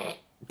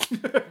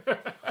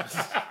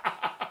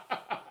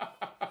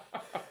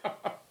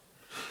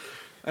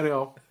 En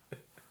já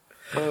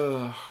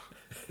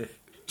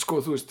sko,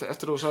 þú veist,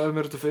 eftir að þú sagði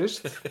mér þetta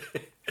fyrst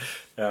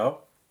Já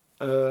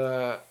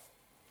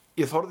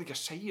ég þorði ekki að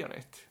segja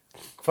neitt.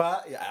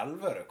 Hvað? Í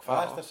alvöru?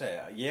 Hvað ertu að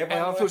segja?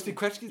 Eða þú veist, í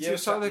hvers skipti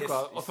ég sagði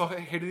eitthvað og þá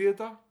heyrði ég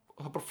þetta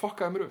og það bara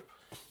fokkaði mér upp.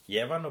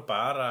 Ég var nú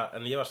bara,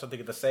 en ég var samt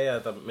ekki að segja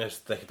þetta, mér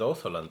finnst þetta ekkert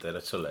óþolandi, er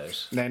þetta svo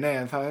leiðis? Nei,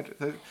 en það er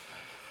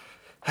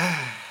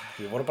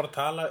Við vorum að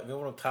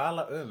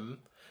tala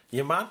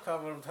ég man hvað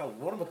við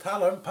vorum að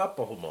tala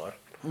pappahúmor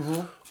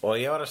og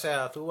ég var að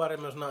segja að þú var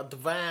með svona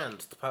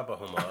advanced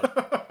pappahúmor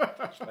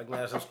vegna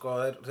þess að sko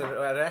þeir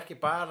eru ekki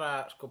bara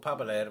sko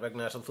pappalegir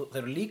vegna þess að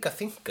þeir eru líka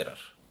þingarar.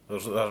 Það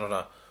er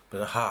svona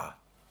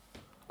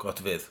gott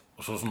við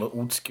og svo svona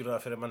útskýra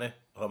það fyrir manni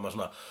og þá er maður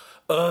svona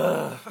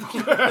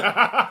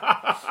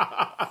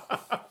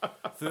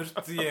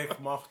þurfti ég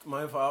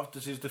maður fá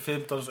aftur síðustu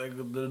 15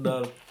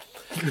 sekúndurnar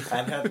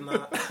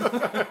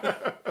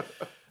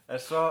en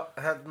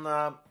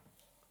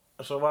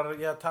svo var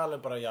ég að tala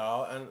bara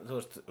en þú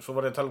veist, svo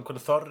var ég að tala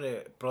hvernig Þorri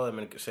bróðir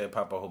minn segir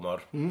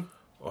pappahúmor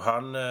og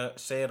hann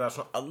segir það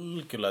svona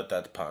algjörlega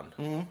deadpan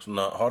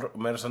svona,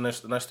 meira þess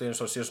að næstu eins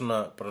og sé svona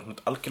bara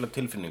svona algjörlega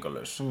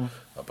tilfinningalaus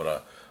það bara,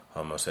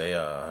 hann má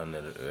segja að hann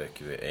er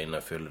ekki við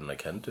eina fjöluna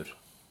kendur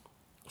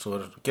svo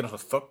gera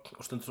svona þögn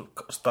og stundum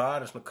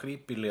starir svona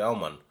creepily á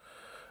mann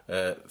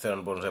þegar hann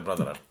er búin að segja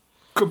brandarann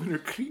kominu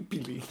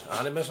creepily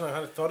hann er með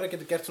svona, Þorri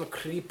getur gert svona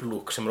creep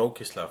look sem er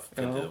ókíslega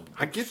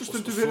hann getur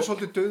stundum verið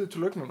svolítið dauður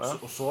til augnana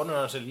og sonur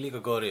hans er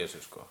líka góður í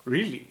þessu sko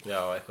really? Já,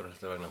 eitthvað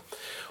hluti vegna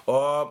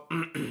og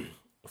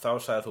þá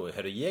sagði þú,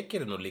 herru, ég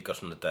gerir nú líka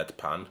svona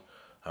deadpan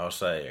þá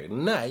sagði ég,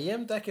 nei, ég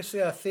myndi ekki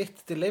segja þitt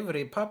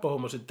delivery í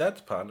pappahúmor sem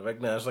deadpan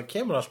vegna þess að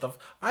kemur alltaf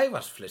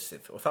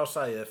Ævarsflissið og þá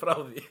sagði ég þið frá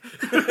því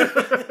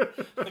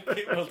það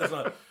kemur alltaf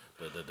svona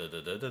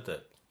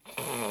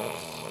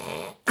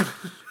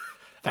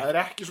það er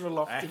ekki svona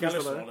lágt ekki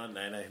alveg svona,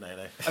 nei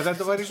en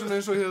þetta væri svona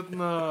eins og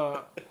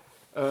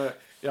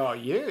já,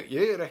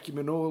 ég er ekki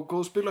með nógu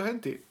góð spil á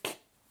hendi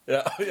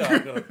já,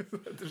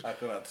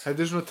 akkurat þetta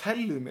er svona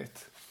tellið mitt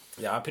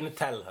já, pínu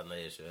tell hann í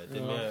þessu þetta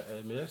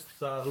er mér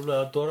það alveg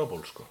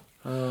adorable sko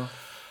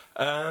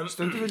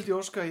stundum vildi ég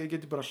óska að ég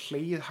geti bara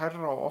hlegið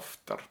hærra og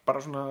oftar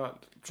bara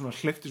svona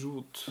hleyptis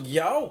út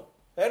já,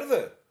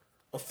 erðu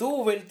og þú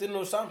vildi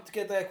nú samt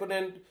geta einhvern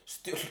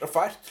veginn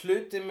fært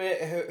hluti með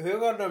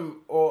huganum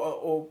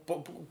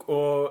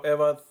og ef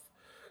að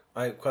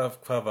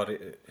hvað var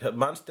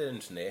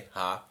mannstiðinsni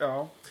já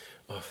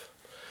og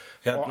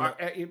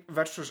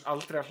versus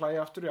aldrei að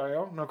hlæja aftur já,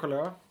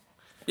 nákvæmlega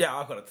já,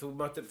 akkurat,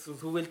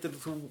 þú vildir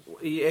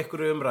í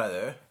einhverju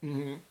umræðu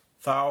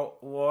þá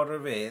voru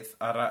við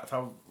þá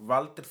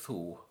valdir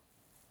þú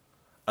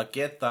að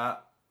geta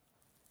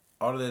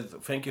orðið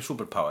fengið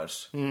superpowers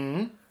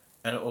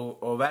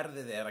og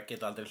verðið er að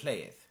geta aldrei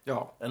hlegið já.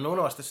 En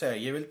núna varst að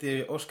segja ég vildi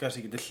óska þess að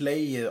ég geti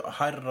hlegið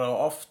hærra og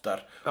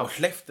oftar og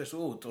hleypt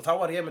þessu út og þá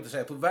var ég myndi að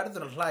segja þú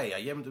verður að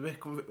hlæja ég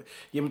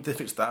myndi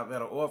fyrst að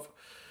vera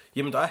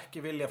ég myndi ekki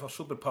vilja að fá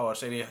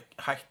superpowers ef ég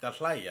hætti að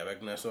hlæja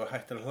vegna þess að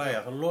hætti að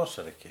hlæja þá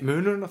losar ekki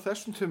munurinn á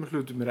þessum tveimur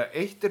hlutum er að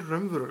eitt er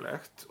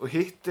raunverulegt og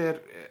hitt er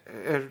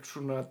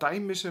svona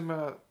dæmi sem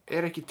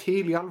er ekki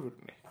til í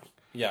alvörunni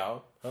já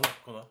Þannig,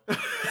 kom það.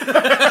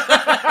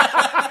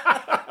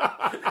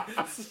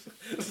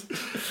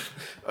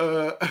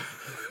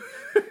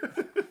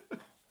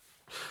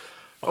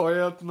 Og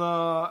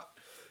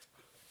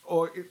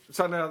og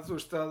þannig að þú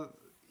veist að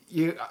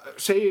ég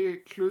segi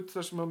hlut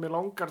þar sem að mér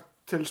langar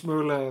til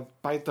smögulega að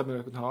bæta með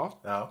einhvern hátt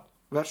Já.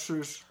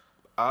 versus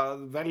að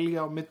velja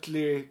á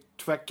milli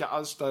tveggja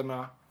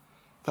aðstæðna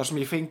þar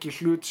sem ég fengi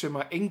hlut sem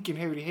að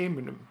enginn hefur í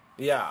heiminum.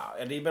 Já,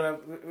 en ég meina,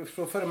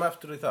 svo förum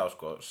aftur í það,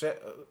 sko.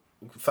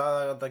 Það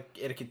að það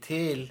er ekki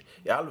til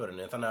í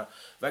alvörunni, þannig að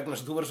vegna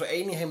þess að þú verður svo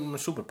ein í heiminum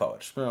með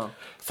superpowers. Já.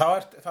 Þá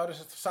er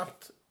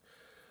samt,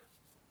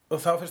 og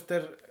þá finnst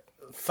þér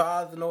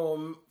það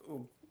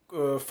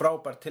nógu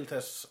frábært til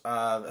þess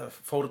að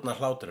fórna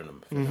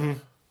hláturunum.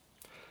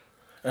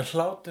 En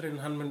hláturinn,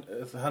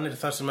 hann er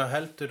það sem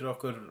heldur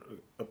okkur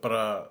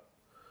bara,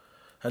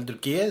 heldur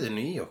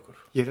geðinu í okkur.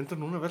 Ég reyndar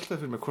núna að velta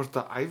fyrir mig hvort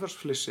að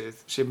ævarsflissið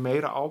sé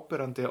meira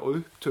áberandi á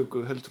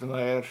upptöku heldur en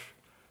það er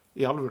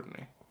í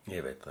alvörunni. Ég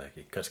veit það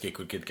ekki. Kannski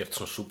ykkur getur gert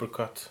svona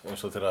supercut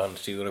eins og þegar hann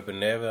sígur upp í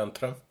nefið hann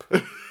Trump.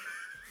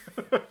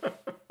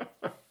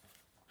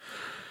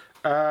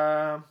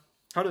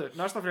 Hörðu,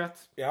 næsta frétt.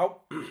 Já.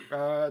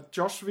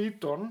 Joss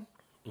Whedon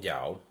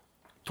Já.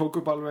 tók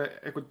upp alveg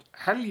einhvern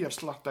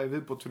heljarslatta í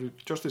viðbót fyrir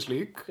Justice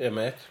League. Ég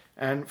með.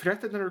 En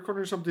fréttirnar eru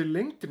komin samt í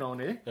lengdina á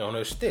henni. Já, hún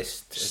hefur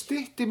styst.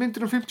 Stytti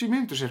myndina um 50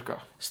 mínútur cirka.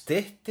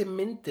 Stytti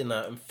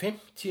myndina um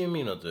 50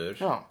 mínútur.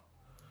 Já.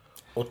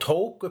 Og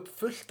tók upp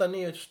fullt af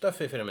nýju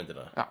stöffi fyrir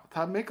myndina. Já,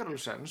 það meikar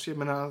alveg sens. Ég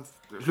meina að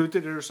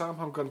hlutir eru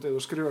samhangandi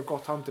og skrifa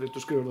gott handrit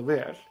og skrifa það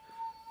vel.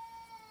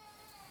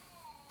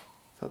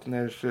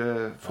 Þannig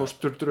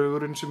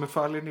fósturdraugurinn sem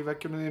falinn í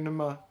veggjunum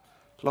þínum að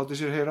láti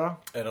sér heyra.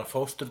 Er hann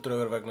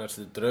fósturdraugur vegna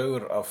þess að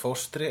draugur af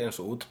fóstri eins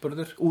og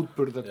útburður?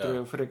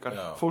 Útburðardraugur frekar.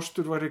 Já.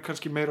 Fóstur væri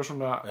kannski meira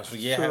svona eins og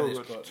ég hefði,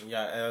 sko,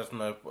 já, eða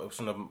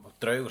svona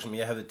draugur sem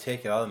ég hefði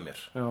tekið að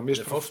mér. Já,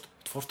 mér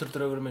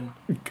fósturdraugur minn.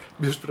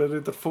 Mér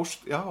spyrir þetta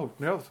já,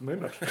 þú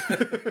meinar.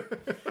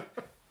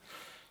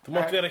 Þú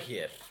mátt vera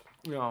hér.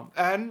 Já,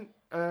 en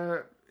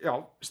já,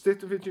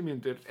 styttum 50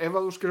 mínútur. Ef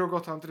að þú skrifa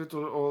gott handrit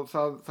og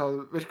það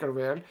virkar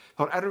vel,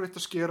 þá er erfitt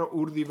að skera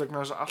úr því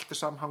vegna þess að allt er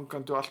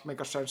samhangandi og allt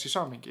meikar sens í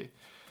samhengi.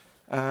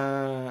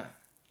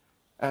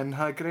 En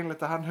það er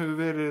greinlegt að hann hefur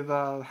verið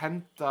að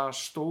henda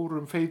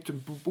stórum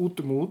feitum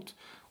bútum út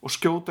og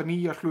skjóta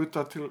nýja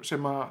hluta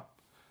sem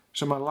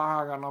að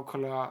laga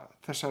nákvæmlega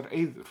þessar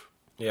eyður.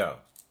 Já.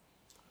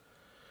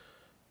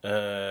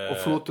 Og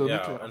flotuðu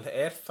milli. En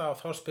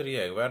þá spyr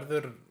ég,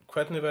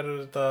 hvernig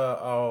verður þetta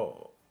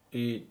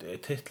í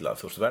titla,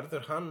 þú veist,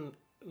 verður hann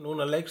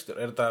núna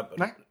leikstjóri? Er það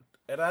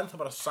ennþá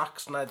bara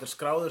Zack Snyder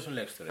skráður sem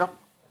leikstjóri? Já.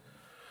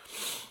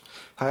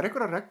 Það er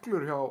einhverja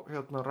reglur hjá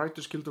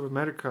Writers Guild of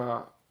America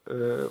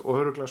og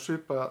örugglega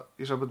svipað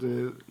í sambandi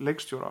við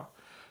leikstjóra.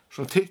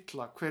 Svona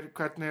titla,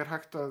 hvernig er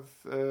hægt að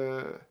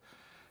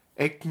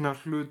eigna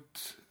hlut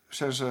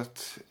sem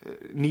sagt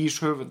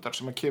nýs höfundar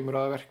sem að kemur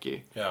að verki.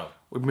 Já.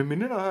 Og mér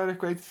minnir að það er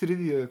eitthvað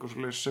 1/3 eða eitthvað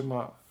svoleiðis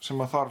sem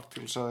að þarf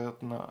til þess að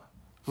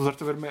þú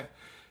þarft að vera með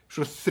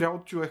svona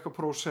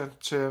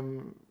 30% sem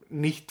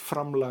nýtt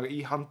framlag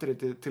í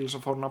handritið til þess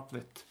að fá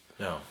nafnið.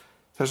 Já.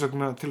 Þess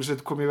vegna til þess að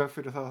þetta komi í veg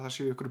fyrir það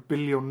séu ykkur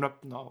biljón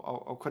nöfn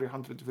á hverju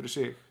handriti fyrir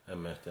sig.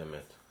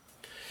 Einmitt.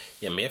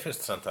 Já, mér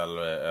finnst samt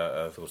alveg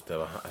að þú veist,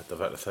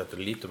 þetta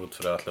lítur út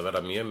fyrir að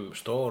vera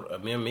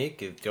mjög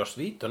mikið Joss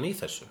Whedon í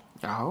þessu.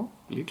 Já,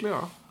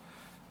 líklega.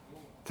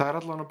 Það er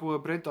allan að búið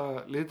að breyta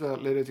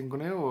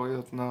litaleiðréttingunni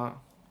og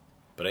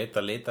breyta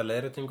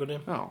litaleiðréttingunni?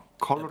 Já,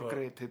 color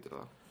grade heitir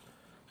það.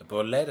 Það er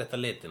búið að leiðrétta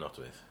litin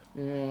áttu við.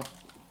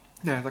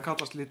 Nei, það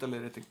kallast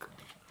litaleiðrétting.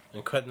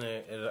 En hvernig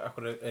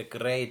akkur er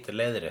grade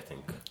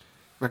leiðrétting?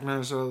 Vegna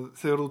þess að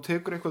þegar þú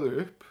tekur eitthvað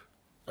upp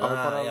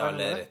já,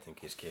 leiðrétting,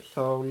 ég skil.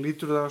 Þá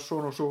lítur það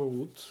svona og svo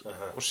út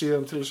og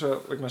síðan til þess að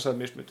vegna þess að það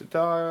er mismundi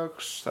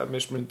dags, það er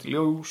mismundi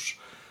ljós,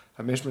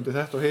 það er mismundi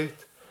þetta og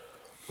hitt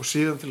og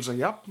síðan til þess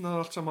að jafna það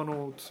allt saman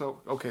út þá,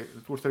 ok,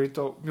 þú ert að rýta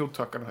á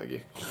mjúttakkana það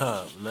ekki?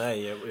 Nei,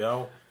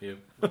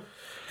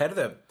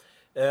 Herðu,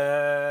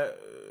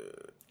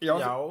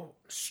 já.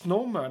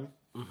 Snowman.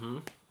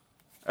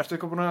 Ertu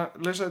eitthvað búin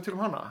að lesa þig til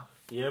hana?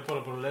 Ég er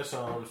bara búin að lesa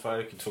að hún fær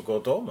ekki svo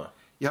góða dóma.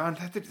 Já, en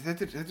þetta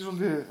er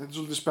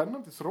svolítið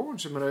spennandi þróun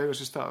sem er að eiga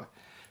sér stað.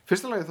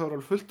 Fyrsta lagi þá er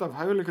alveg fullt af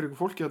hæfileikaríku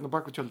fólki þarna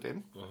bak við tjöldin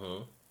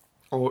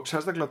og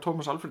sérstaklega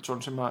Thomas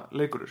Alfredsson sem að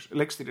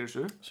leikstýrir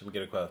þessu. Sem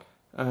gerir hvað?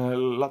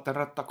 Láta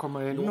Redda koma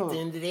inn.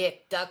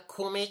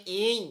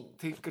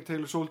 Tinker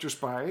Tailor Soldier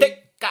Spy.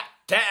 Tinker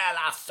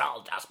Tailor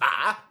Soldier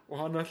Spy. Og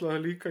hann ætlaði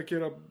líka að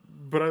gera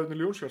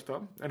Bræðurnir Ljóshjarta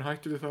en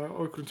hætti við það á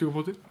einhverjum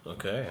tímamóti.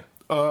 Ok.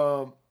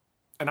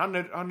 En hann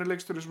er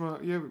leikstýrir sem að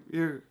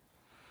ég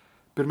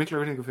ber mikla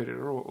virðingu fyrir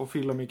og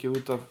fíla mikið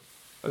út af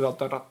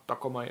Láta Redda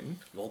koma inn.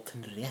 Láta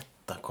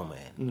Redda koma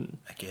inn,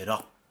 ekki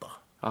Redda.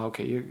 Ok,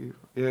 ég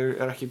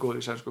er ekki góð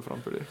í sænsku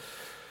framburði.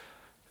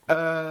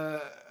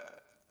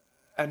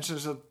 En sem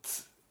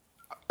sagt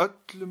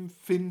öllum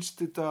finnst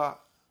þetta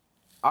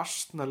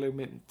astnaleg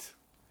mynd.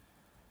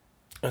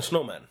 En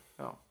Snowman?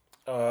 Já.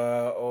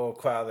 Og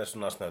hvað er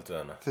svona astnalegt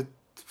við hana?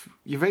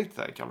 ég veit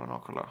það ekki alveg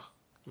nákvæmlega.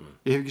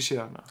 Ég hef ekki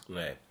séð hana.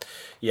 Nei.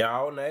 Já,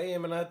 nei, ég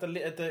meina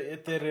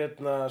þetta er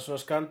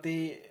svona skandi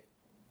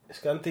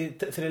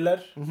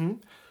thriller.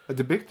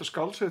 Þetta er byggt á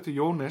skáldsögu eftir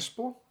Jón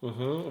Esbo.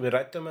 Við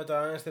ræddum þetta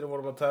aðeins þegar við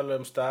vorum að tala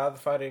um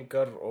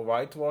staðfæringar og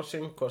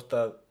whitewashing, hvort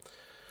að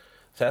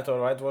þetta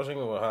var whitewashing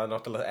og það er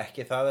náttúrulega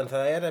ekki það, en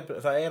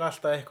það er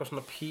alltaf eitthvað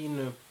svona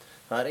pínu,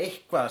 það er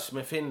eitthvað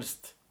sem ég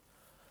finnst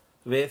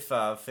við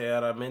það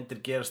þegar að myndir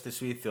gerast í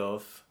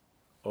Svíþjóð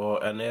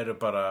en eru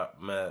bara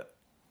með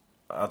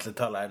allir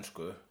tala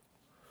ensku.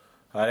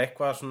 Það er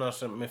eitthvað svona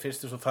sem mér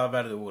finnst þess að það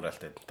verði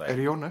úrelt einn dag. Er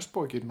Jón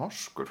Esbo ekki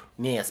norskur?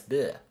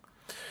 Nesbø.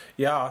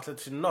 Já, allir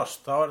þetta sé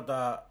norskt, þá er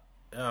þetta,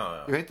 já.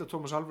 Ég veit að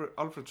Tómas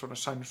Alfredsson er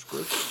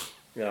sænskur.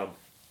 Já.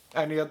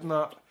 En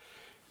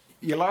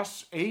ég las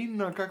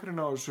eina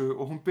gagnrýni á þessu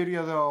og hún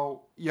byrjaði á,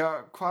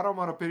 hvar á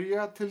maður að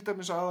byrja? Til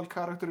dæmis aðal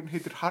karakterinn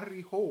heitir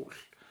Harry Hole,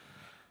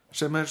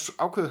 sem er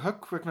ákveðið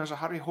högg vegna þess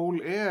að Harry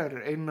Hole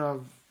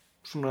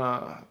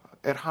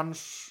er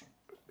hans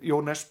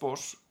Jón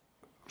Esbos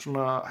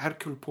svona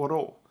Hercule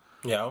Poirot.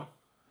 Já.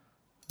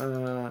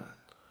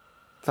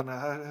 Þannig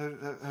að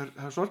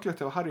það er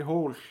sorglegt ef Harry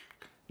Hole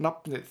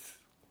nafnið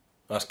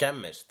Það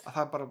skemmist. að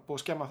það er bara búið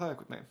að skemma það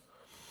einhvern veginn.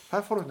 Það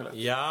er forvitnilegt.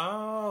 Já,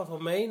 þú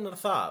meinar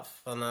það.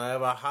 Þannig að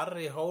ef að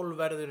Harry Hole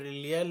verður í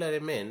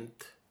lélegri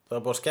mynd, það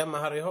er búið að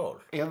skemma Harry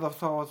Hole. Eða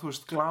þá að þú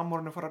veist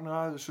glamorinn er farin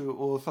að þessu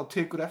og þá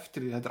tekur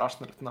eftir því þetta er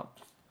asnalegt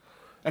nafn.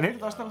 En er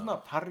þetta asnalegt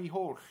nafn? Harry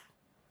Hole.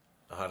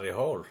 Harry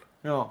Hole?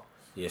 Já.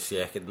 Ég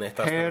sé ekkert neitt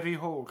asnalegt. Harry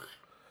Hole.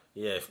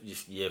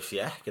 Ég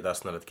sé ekkert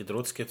asnalegt.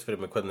 Getur útskipt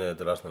fyrir mig hvernig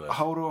þetta er asnalegt?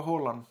 Háru og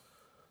hólan.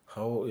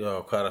 Já,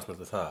 hvað er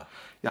asnalegt það?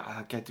 Já,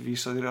 það geti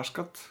vísað þér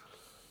raskat.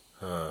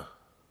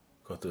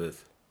 Gott við.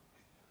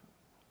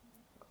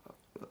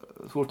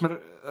 Þú ert með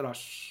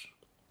rass.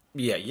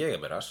 Já, ég er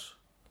með rass.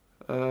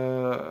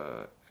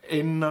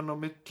 Innan á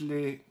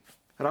milli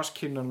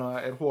rasskinnana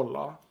er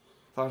hóla,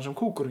 þaðan sem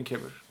kúkurinn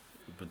kemur.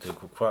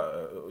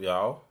 Já.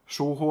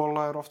 Sú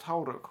hóla er oft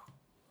hárug.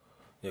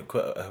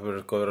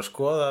 Hefur verið að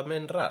skoða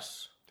minn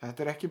rass?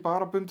 Þetta er ekki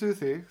bara bundið við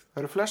þig, það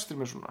eru flestir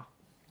með svona.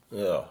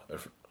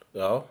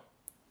 Já.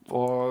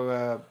 Og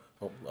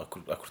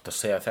Akkur að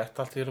segja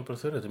þetta allt í hérna bara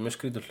þurr, þetta er mjög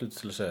skrýtur hlut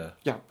til að segja.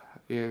 já,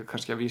 ég er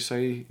kannski að vísa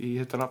í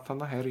þetta nafn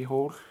þarna, Harry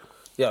Hole.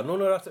 Já,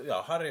 núna er aftur,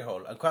 Harry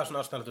Hole, en hvað er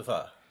svona afstæðanlegt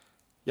það?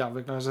 Já,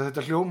 vegna þess að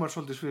þetta hljómar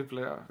svolítið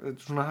sviplega.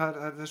 Það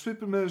er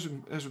svipur með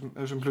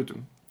þessum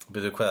hlutum.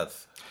 Byrju hvað?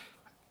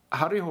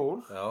 Harry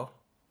Hole Já.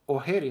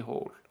 og Harry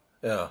Hole.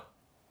 Já.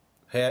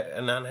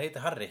 En hann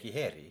heitir Harry, ekki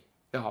Harry.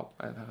 Já,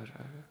 en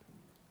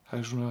það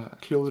er svona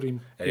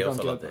hljóðrým. Er ég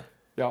óþolandi?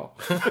 Já.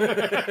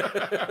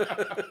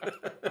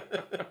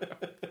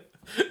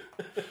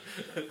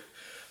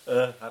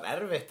 Það er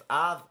erfitt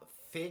að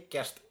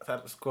þykjast, það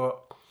er sko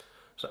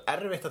svo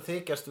erfitt að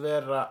þykjast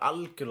vera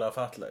algjörlega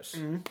fattlaus.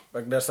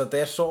 Vegna þess að þetta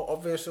er svo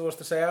obvious, þú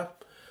veist að segja,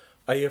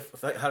 að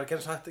það er ekki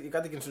eins og ég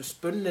gæti ekki eins og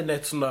spunni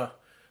neitt svona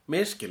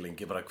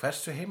miskilningi, bara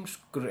hversu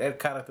heimskur er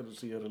karakterinn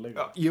sem ég er að leika.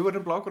 Já, ég var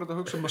nefnilega ákveðið að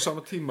hugsa á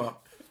sama tíma,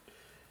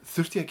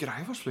 þurfti ég ekki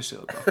æfarsflissið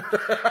þetta?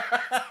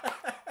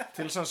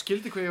 Til þess að hann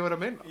skildi hvað ég var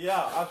að meina. Já,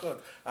 akkurat.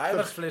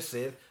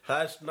 Æfarsflissið, það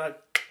er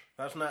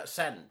svona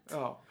send.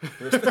 Já.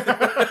 Þú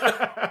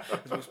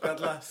veist,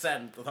 spjalla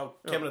send og þá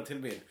kemur það til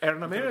mín. Er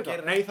hann að meina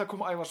þetta? Nei, það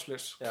kom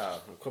æfarsfliss. Já,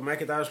 kom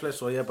ekkert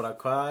æfarsfliss og ég bara,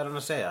 hvað er hann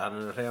að segja? Hann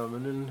er að hreyfa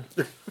munninn.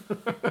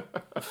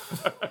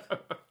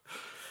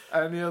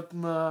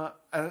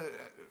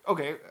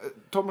 Ok,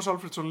 Tómas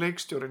Alfredsson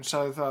leikstjórinn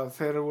sagði það að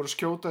þegar þeir voru að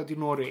skjóta þetta í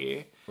Noregi,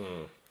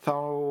 þá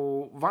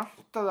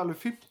vantaði alveg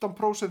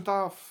 15%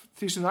 af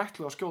því sem þeir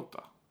ætluðu að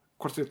skjóta.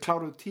 Hvort þeir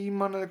kláruðu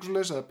tíman eða eitthvað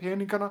svoleiðis eða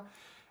peningana,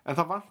 en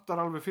það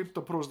vantar alveg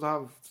 15%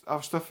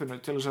 af stöffinu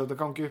til þess að þetta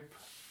gangi upp.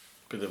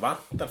 Byrju,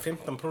 vantar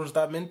 15%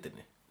 af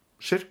myndinni?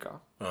 Sirka.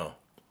 Já.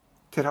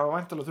 Þeir hafa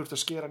væntanlega þurft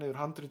að skera niður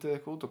handritið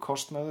eitthvað út og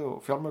kostnaði og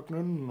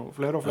fjármögnun og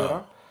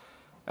fleira.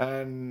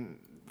 En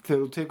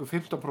þegar þú tekur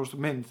 15%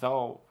 mynd þá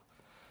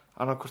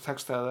annarkvort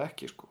texta eða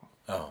ekki, sko.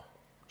 Já.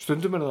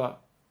 Stundum er það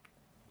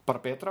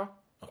bara betra.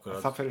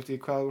 Akkurat. Það fer eftir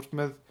í hvað þú ert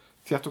með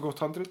þétt og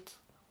gott handrit.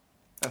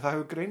 En það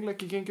hefur greinlega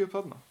ekki gengið upp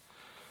þarna.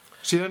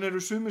 Síðan eru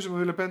sumir sem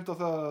vilja benda á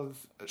það að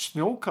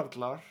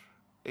snjókarlar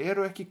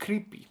eru ekki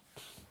creepy.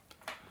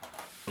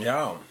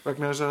 Já.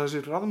 Vegna þess að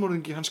þessi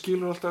raðmorðingi, hann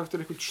skilur alltaf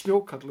eftir eitthvað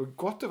snjókarl og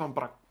gott ef hann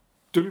bara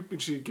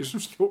dulbýr sig ekki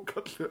sem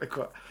snjókarl eða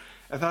eitthvað.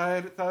 En það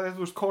er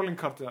þú veist, calling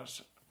cardið hans.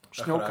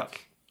 Snjókarl.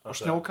 Og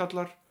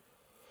snjókarlar,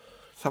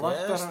 það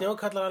vantar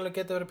snjókallar alveg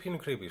getur verið pínu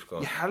creepy,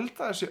 sko. Ég held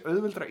að þessi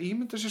auðveldra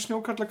ímynda þessi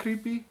snjókarla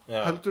creepy,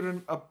 Já. heldur en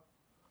að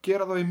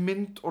gera þá í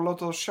mynd og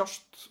láta þá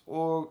sjást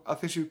og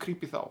að þeir séu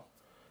creepy þá.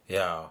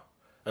 Já.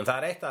 En það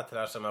er eitt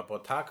atriði sem er búið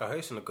að taka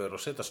hausinu gaur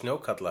og setja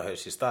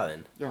snjókallahaus í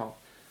staðinn. Já.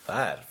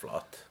 Það er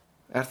flott.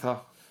 Er það?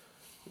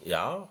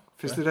 Já.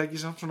 Finnst þér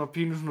ekki samt svona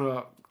pínu svona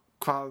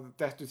hvað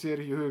dettur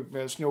þér í hug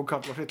með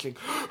snjókarla hrylling?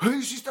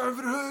 Haus í staðinn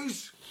fyrir haus!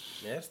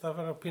 Mér finnst það að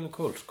vera pínu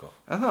cool, sko.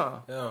 Er það?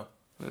 Já.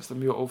 Það finnst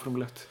það mjög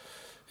ófrumlegt.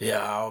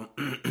 Já,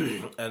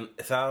 en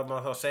það má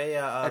þá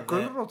segja að... Er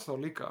gulrót þá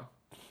líka?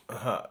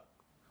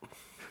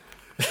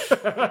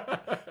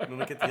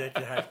 núna get ég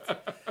ekki hægt.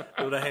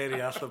 Núna heyri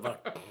ég alltaf bara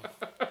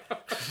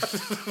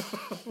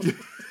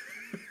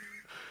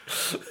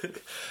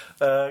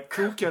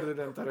Þú gerðir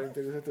enda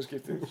reyndir í þetta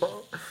skipti.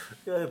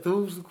 Þú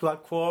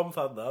kom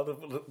þannig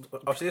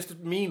á síðustu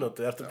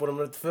mínútu ertu búin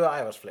með 2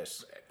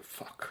 ævarsfliss.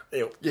 Fuck.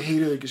 Jú. Ég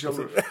heyri það ekki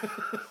sjálfur.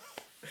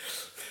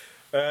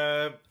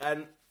 En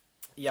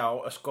já,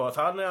 sko,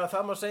 þannig að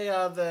það má segja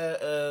að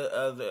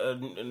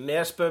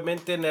Nesbø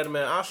myndin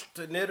með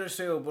allt niður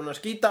sig og búin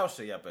að skýta á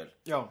sig, jafnvel.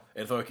 Já.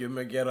 Þó ekki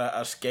að gera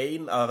að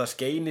það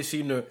skeini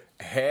sínu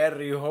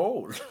Harry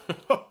Hole.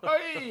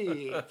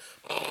 Æ!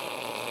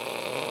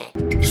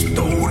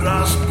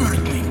 Stóra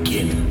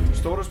spurningin.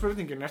 Stóra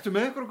spurningin. Ertu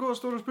með eitthvað góða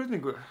stóra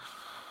spurningu?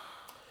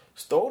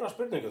 Stóra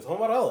spurningin, þú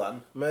var áðan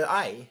með I.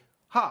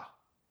 Ha?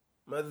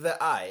 Með the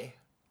I.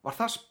 Var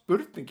það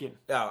spurningin?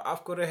 Já, af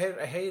hverju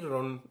heyrir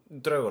hún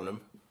draugunum?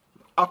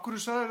 Af hverju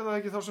sagðir það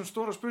ekki þá sem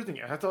stóra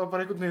spurningin? Þetta var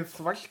bara einhvern veginn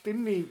þvælt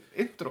inn í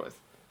introið.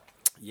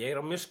 Ég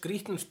á mjög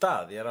skrýtnum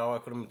stað. Ég á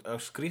einhverjum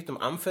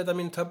skrýttum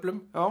amfetamíntöflum.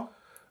 Já.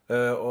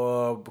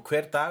 Og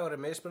hver dagur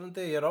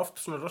mismunandi. Ég oft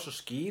svona rosa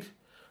skýr.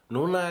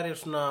 Núna ég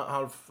svona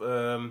hálf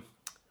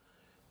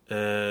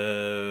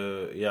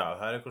já,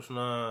 það eitthvað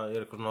svona ég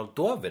eitthvað svona hálf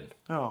dofinn.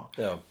 Já.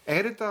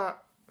 Er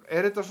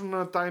þetta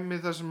svona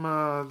dæmi þar sem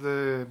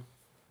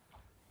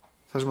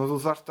að þú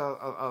þarft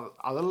að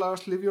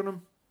aðlagast lyfjunum?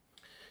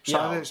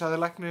 Sagði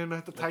læknirinn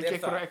að þetta tæki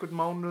einhvern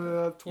mánuð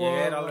eða 2? Ég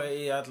er alveg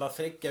í alla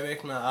 3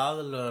 vikna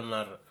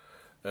aðlögunar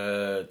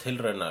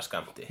tilrauna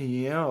skamti.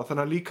 Já,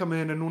 þannig að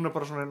líkaminn núna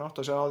bara svona nátt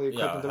að segja á því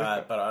hvernig þetta virkar. Já, það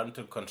er bara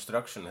under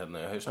construction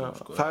hérna í hausnum,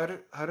 sko. Það er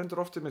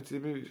endur oft ég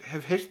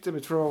hef heyrtið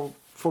mitt frá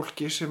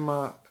fólki sem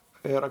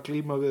er að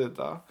glíma við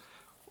þetta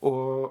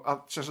og að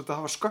sem sagt að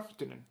það var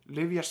skömmtunin,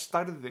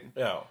 lyfjastærðin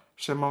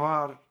sem að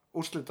var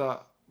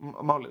úrslita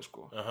málið,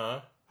 sko.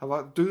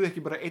 Það duði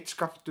ekki bara 1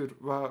 skammtur,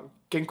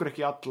 gengur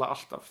ekki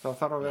alltaf. Það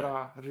þarf að vera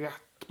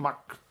rétt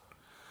magn.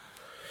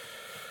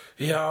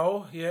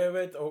 Já, ég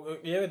veit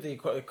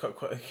ekki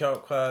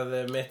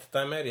hvað mitt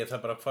dæmi er. Ég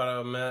þarf bara að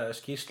fara með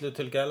skýrslu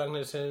til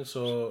geðlæknisins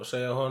og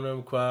segja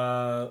honum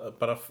hvað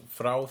bara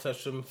frá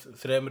þessum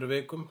 3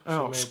 vikum.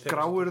 Já,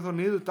 skráir þá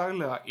niður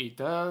daglega. Í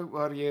dag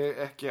var ég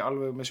ekki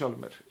alveg með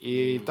sjálfum mér.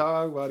 Í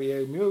dag var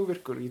ég mjög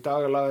virkur. Í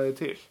dag lagði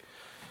til.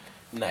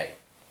 Nei,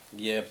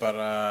 ég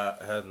bara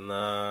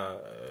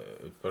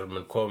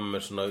mun koma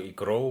með svona í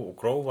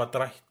grófa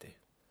drætti.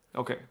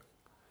 Ok.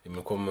 Ég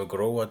mun koma með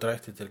grófa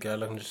drætti til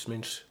geðlæknisins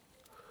míns.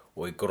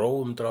 Og í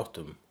grófum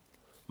dráttum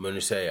mun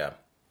ég segja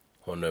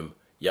honum,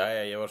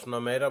 jæja, ég var svona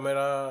meira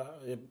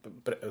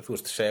þú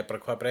veist, segja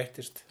bara hvað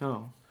breyttist. Já.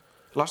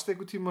 Lastu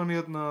einhvern tímann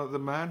The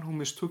Man Who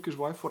Mistook His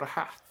Wife for a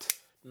Hat?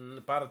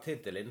 Bara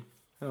titilinn.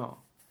 Já.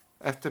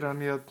 Eftir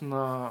hann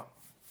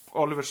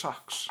Oliver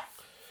Sacks.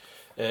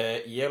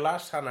 Ég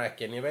las hana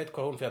ekki, en ég veit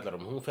hvað hún fjallar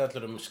um. Hún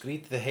fjallar um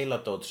skrítið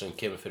heiladót sem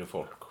kemur fyrir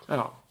fólk.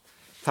 Já.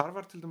 Þar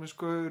var til dæmis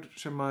gaur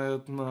sem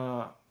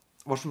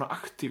var svona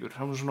aktífur.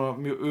 Hann var svona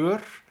mjög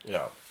ör.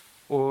 Já.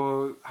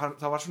 Og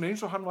það var svona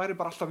eins og hann væri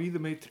bara alltaf í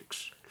The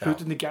Matrix.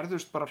 Hlutinni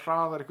gerðust bara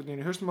hraðar einhvern veginn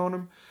í haustum á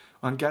honum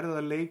og hann gerði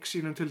það leik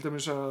sínum til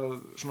dæmis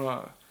að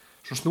svona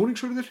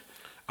snúningshurðir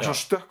að svona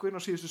stökku inn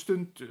á síðustu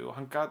stundu og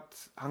hann gat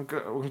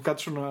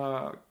svona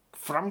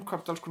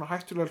framkvæmt alls konar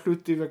hættulega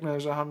hluti vegna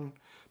þess að hann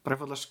bara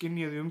einfaldlega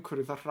skynjaði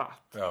umhverfið það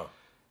hratt. Já.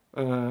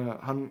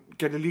 Hann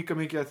gerði líka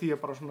mikið að því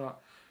að bara svona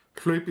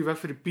hlaupi vel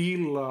fyrir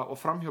bíla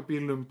og framhjá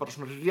bílum bara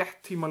svona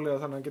rétt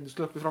tímalega þannig að hann geti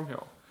slöppið framhjá.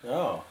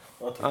 Já,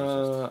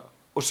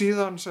 og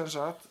síðan sem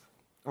sagt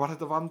var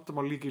þetta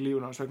vandamál líka í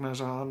lífuna hans vegna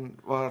þess að hann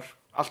var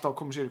alltaf að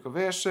koma sér eitthvað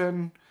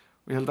vesen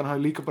og ég held að hann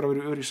hafi líka bara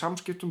verið ör í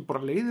samskiptum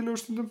bara leiðilegu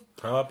stundum.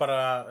 Það var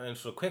bara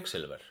eins og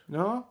Quicksilver.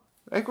 Já,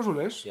 eitthvað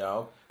svoleiðis. Já,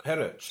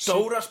 herru,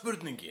 stóra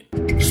spurningin.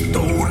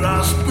 Stóra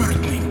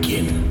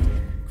spurningin.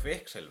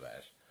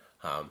 Quicksilver,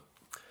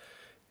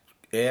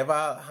 ef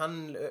að hann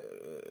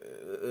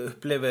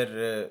upplifir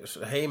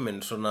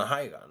heiminn svona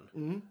hægan,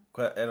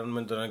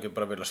 myndur hann ekki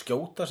bara vilja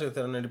skjóta sig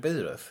þegar hann í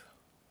biðröð?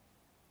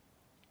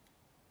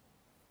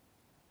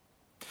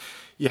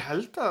 Ég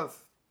held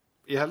að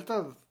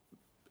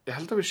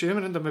við séum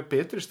reynda með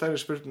betri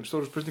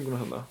stóru spurninguna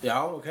þarna. Já,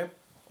 ok.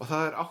 Og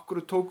það er af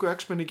hverju tóku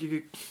X-Men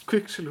ekki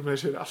Quicksilver með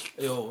sér allt.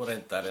 Jú,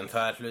 reyndar, en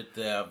það er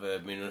hluti af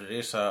mínu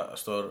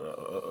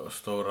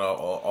risastóra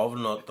og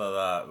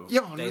ofnotaða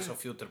Days of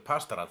Future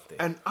Past-randi.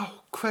 En á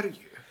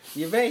hverju?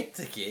 Ég veit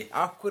ekki.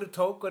 Af hverju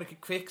tóku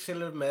ekki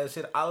Quicksilver með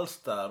sér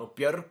allstaðar og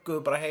björguðu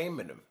bara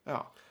heiminum?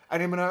 Já. En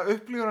ég meina,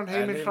 upplýður hann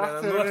heiminn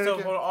hratt þegar hann er ekki... Nú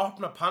ertu að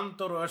opna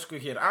Pandóru ösku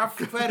hér. Af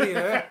hverju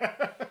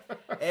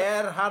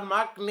er hann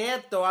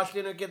Magneto og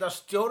allir geta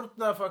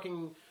stjórna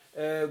fucking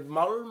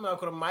málm með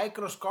okkur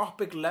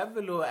microscopic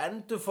level og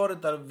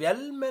endurforritar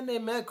vélmenni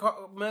með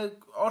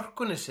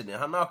orkunni sinni.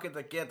 Hann á ekki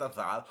að geta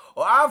það.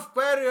 Og af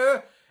hverju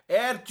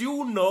er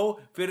Juno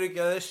fyrir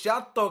ekki að þau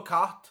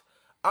Shadowcat?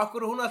 Af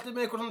hverju hún alltaf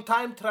með eitthvað svona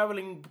time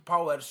traveling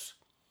powers?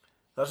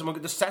 Það sem hann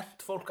getur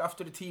sendt fólk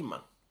aftur í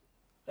tíman.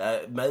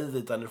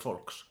 Meðvitanir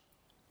fólks.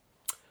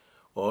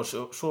 Og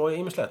svo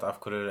ýmislegt, af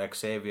hverju er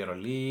Xavier á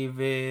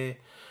lífi,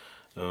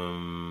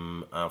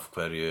 Af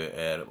hverju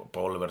er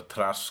Bolivar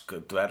Trask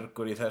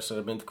dvergur í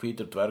þessari mynd,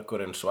 hvítur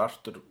dvergur en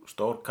svartur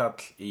stórkall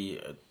í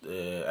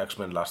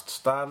X-Men Last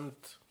Stand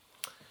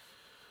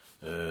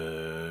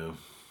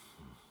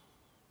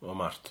og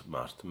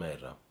margt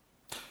meira.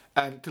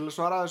 En til að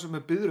svara þessu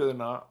með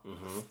biðröðina,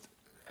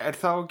 er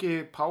það ekki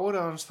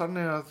powerið hans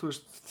þannig að þú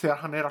veist, þegar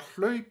hann er að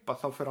hlaupa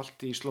þá fer allt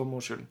í slow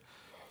motion.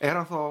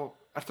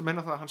 Ertu að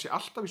meina það að hann sé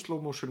alltaf í slow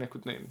motion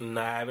einhvern veginn?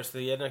 Nei, veistu,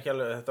 ég er ekki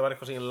alveg, þetta var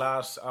eitthvað sem ég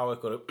las á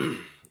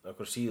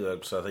einhver síðu,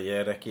 það ég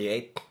er ekki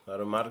einn, það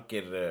eru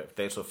margir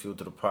Days of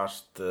Future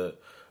Past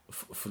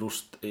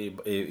í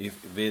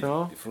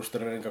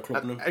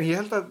frústreringaklúbnum. En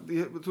ég held að,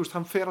 þú veist,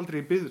 hann fer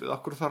aldrei í biðröð,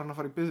 akkur þarf hann að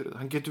fara í biðröð.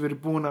 Hann getur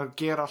verið búinn að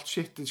gera allt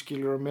shitið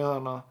skilur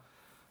meðan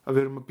að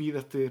við erum að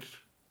bíða eftir,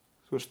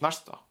 þú veist,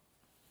 næsta.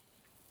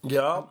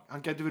 Já.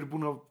 Hann getur verið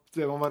búinn að,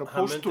 þegar hann var á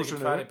Hann myndi pósthúsinu,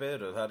 ekki fara í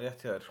biðröð, það er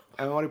rétt hjá þér.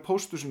 ef hann var í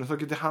pósthúsinu þá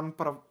getur hann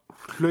bara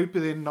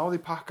hlaupið inn, náði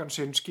pakkan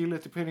sinn, skilið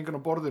eftir peningan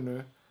á borðinu.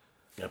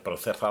 Já,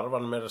 bara þegar þarf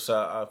hann meira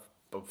að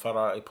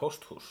fara í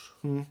pósthús.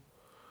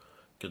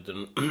 Getur,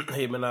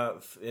 ég meina,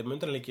 ég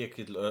myndi hann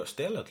ekki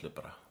stela öllu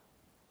bara.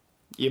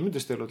 Ég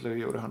myndi stela allir ef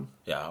ég voru hann.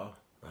 Já,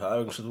 það er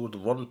einhvers að þú ert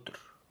vondur.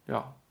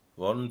 Já.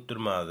 Vondur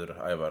maður,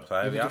 Ævar.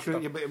 Það hef ég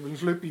alltaf... Ég myndi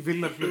hlaupi í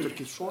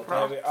villarhlutverki svo Það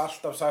hef rætt. ég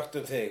alltaf sagt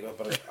þig.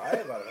 Bara,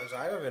 Ævar, þessi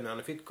Ævarvinni,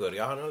 hann er fýtgur.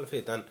 Já, hann er alveg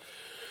fýtt, en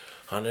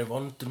hann er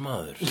vondur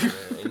maður.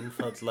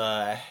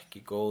 Einfaldlega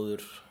ekki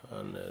góður.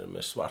 Hann er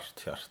með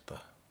svart hjarta.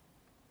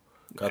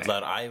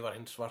 Kallaður Ævar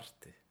hinn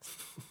svarti.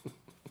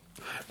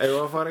 Ef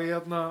að fara í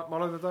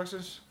málefni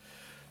dagsins.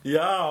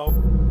 Já.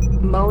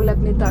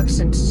 Málefni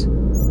dagsins.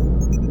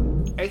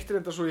 Eitt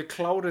reynda svo ég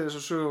klárið þess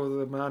að sögu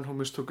The Man Who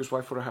Mistook His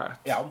Wife for a Hat.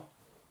 Já.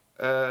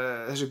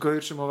 Þessi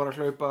gaur sem var að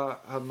hlaupa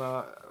hana,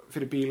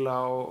 fyrir bíla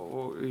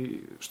og í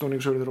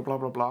snúningshörður og bla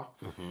bla bla.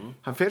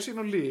 Hann fer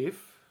síðan á lyf.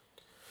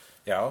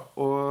 Já.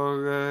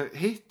 Og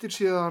hittir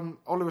síðan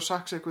Oliver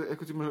Sacks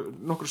eitthvað tíma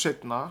nokkru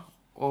seinna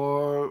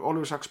og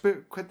Oliver Sacks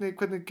spyr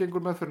hvernig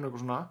gengur meðferðin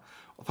eitthvað svona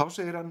og þá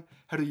segir hann,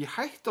 herru, ég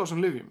hætti á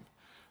þessum lyfjum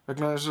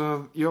vegna þess að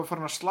ég var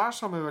farin að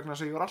slasa mig vegna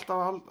þess að ég var alltaf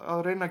að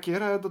reyna að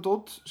gera þetta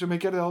dót sem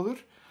ég gerði áður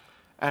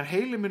en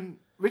heili minn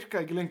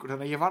virkaði ekki lengur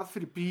þannig að ég varð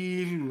fyrir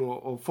bíl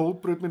og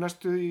fótbraut mér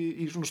næstu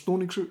í svona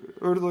snúningsörð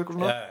og eitthvað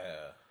svona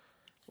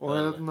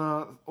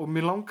og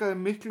mér langaði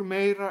miklu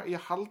meira í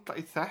að halda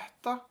í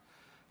þetta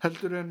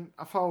heldur en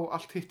að fá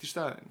allt hitt í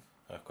staðinn.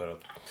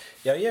 Akkurat.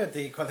 Já, ég veit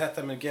ekki hvað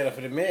þetta mun gera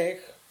fyrir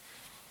mig.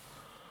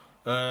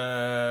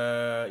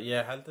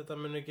 Ég held þetta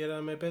muni gera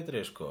það mig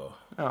betri, sko.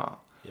 Já.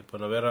 Ég er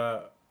búin að vera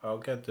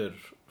ágætur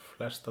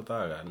flesta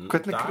daga.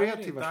 Hvernig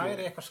kreatívar það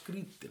er eitthvað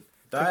skrítin.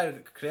 Það er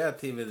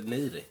kreatífið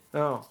niðri.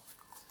 Já.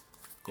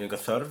 Ég hef enga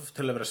þörf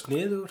til að vera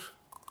sniður.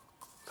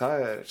 Það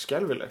er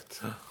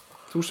skelfilegt.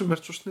 Þú sem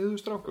ert svo sniður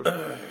strákur.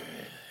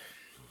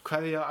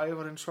 Kveðja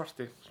Ævarinn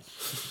svarti.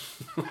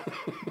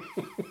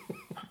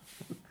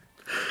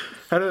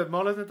 Herðu,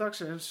 málefni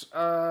dagsins.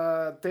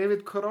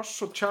 David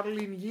Cross og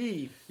Charlene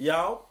Yee.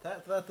 Já,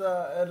 þetta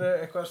er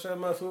eitthvað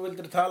sem að þú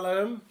vildir tala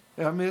um.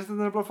 Já, mér finnst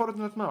þetta bara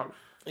forréttnilegt mál.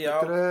 Já.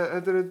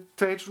 Þetta eru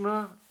tveir svona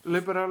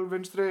liberal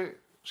vinstri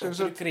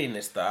Þetta er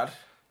grínistar.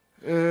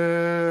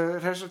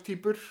 Hressar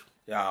týpur.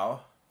 Já.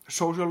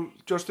 Social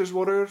justice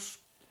warriors.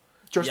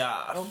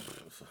 Já.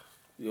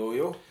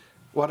 Jú.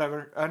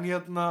 Whatever. En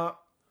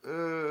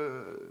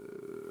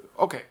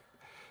ok.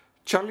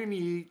 Charlene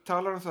Yee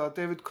talar um það að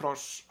David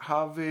Cross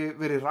hafi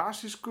verið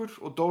rasískur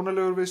og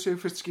dónalegur við sig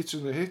fyrst skipt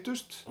sem þau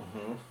hittust.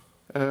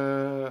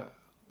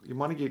 Ég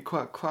man ekki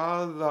hvað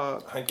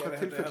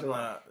tilfelli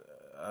var.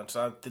 Hann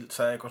sagði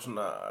eitthvað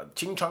svona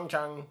ching chong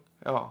chang.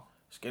 Já.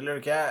 Skilur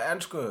ekki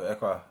ensku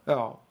eitthvað. Já.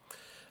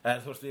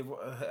 En þú veist,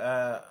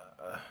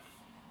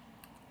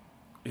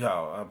 já,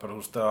 bara þú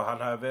veist að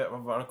hann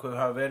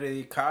hafi verið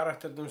í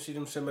karakternum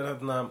sínum sem er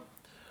þarna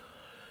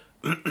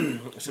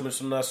sem er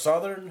svona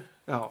southern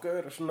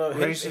gaur, svona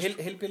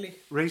hillbilly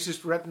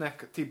racist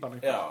redneck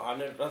típan. Já,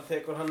 hann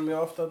tekur hann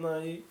mjög oft þarna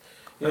í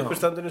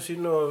uppistandinu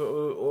sínu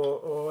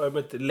og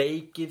einmitt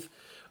leikið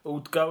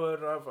útgáfur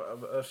af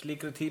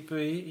slíkri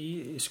típu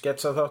í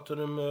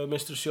sketsaþáttunum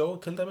Mr. Show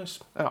til dæmis.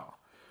 Já.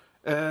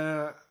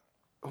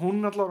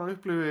 Hún allavega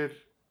upplifir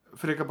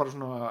frekar bara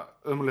svona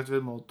ömulegt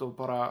viðmót og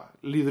bara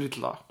líður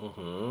illa.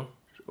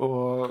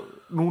 Og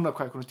núna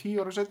hvað einhvern 10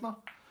 ára seinna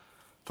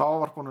þá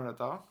var búin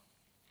þetta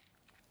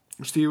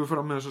stígur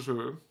fram með þessa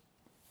sögu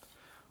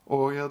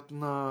og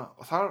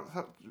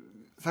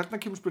þarna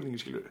kemur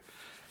spurningi skilur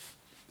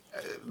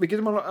við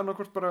getum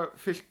annarkvort bara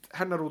fyllt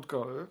hennar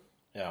útgáfu.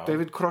 Já.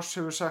 David Cross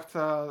hefur sagt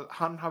að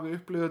hann hafi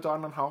upplifað þetta á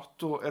annan hátt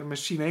og er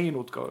með sína eigin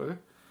útgáfu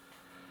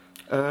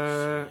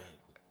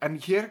en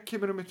hér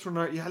kemur mitt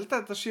svona ég held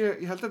að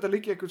þetta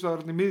liggi einhvers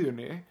staðar í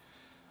miðjunni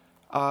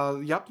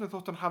að jafnvel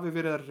þótt hann hafi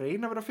verið að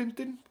reyna að vera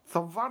fyndinn þá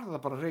var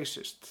það bara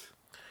racist.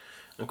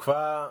 En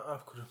hvað,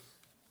 af hverju?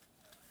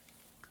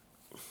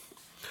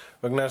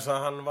 Vegna þess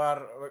að hann var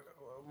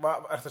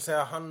ertu að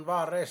segja að hann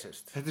var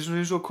racist? Þetta er svona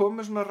eins og að koma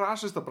með svona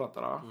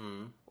rasistabrandara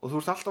og þú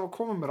ert alltaf að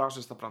koma með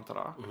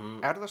rasistabrandara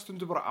er það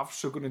stundum bara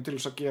afsökunin til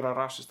þess að gera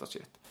rasista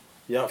shit?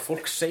 Já,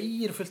 fólk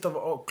segir fullt af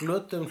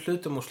glötum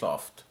hlutum og slá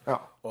oft. Já.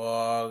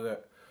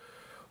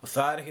 Og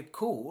það er ekkert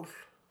cool.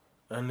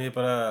 En ég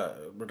bara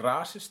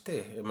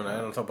rasisti. Ég meina,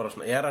 er hann þá bara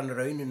svona, er hann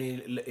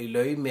rauninni í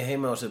laumi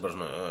heima og sér bara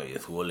svona,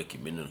 ég þoli ekki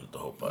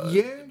minnihlutahópa.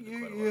 Ég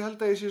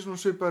held að ég sé svona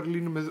svipaður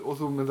línu með og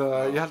þú með það,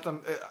 ég held að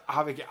hann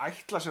hafi ekki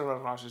ætlað sér að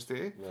vera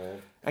rasisti. Nei.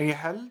 En ég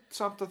held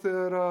samt að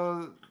þegar að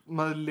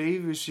maður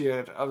leyfi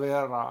sér að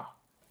vera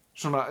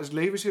svona,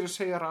 leyfi sér að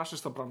segja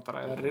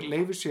rasistabrandara eða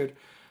leyfi sér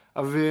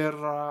að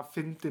vera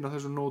fyndin á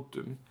þessum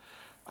nótum,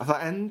 að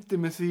það endi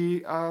með því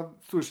að,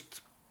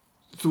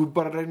 þú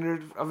bara reynir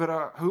að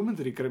vera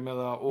hugmyndaríkari með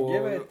það og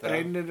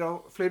reynir á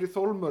fleiri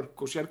þolmörk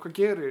og sér hvað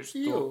gerist.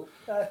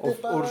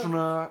 Og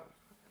svona,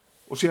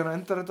 og síðan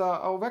endar þetta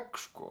á vegg,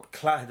 sko.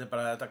 Þetta er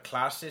bara þetta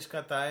klassíska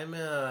dæmi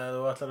að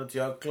þú ætlar að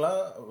jögla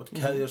og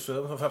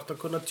keðjusögum, þá þarftu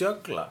að kunna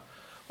jögla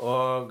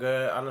og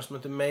annars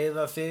myndu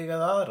meiða þig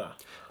eða aðra.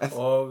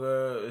 Og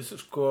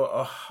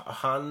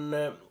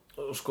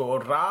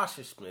og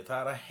rasismi,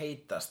 það er að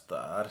heitasta,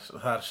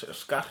 það er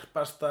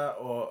skarpasta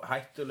og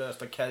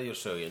hættulegasta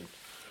keðjusögin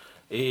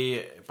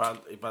í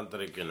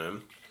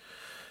Bandaríkjunum,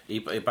 í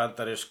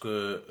bandarísku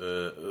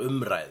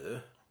umræðu,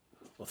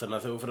 og þannig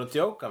að þegar þú fyrir að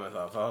djóka með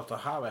það, þá áttu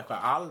að hafa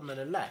eitthvað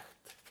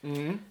almennilegt.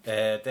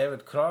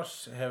 David Cross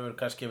hefur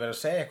kannski verið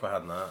að segja eitthvað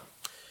þarna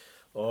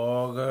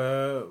og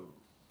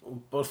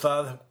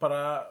það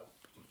bara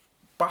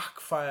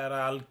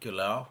backfire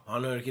algjörlega.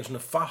 Hann hefur ekki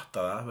svona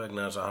fattað það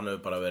vegna þess að hann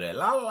hefur bara verið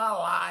la,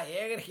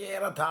 ég er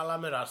hér að tala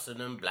með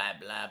rassinum, bla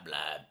bla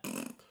bla.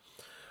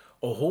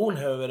 Og hún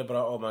hefur verið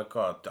bara, oh my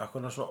god,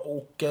 akkur er svona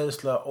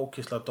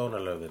ógeðslega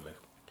dónaleg við mig.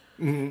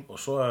 Og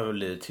svo hefur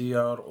liðið 10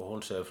 ár og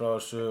hún segir frá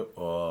þessu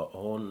og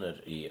hún er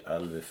í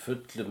alveg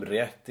fullum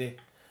rétti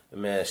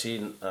með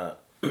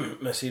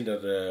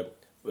sínar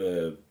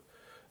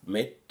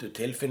meiddu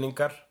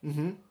tilfinningar.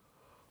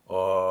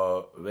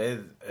 Og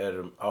við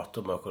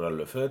áttum okkur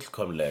alveg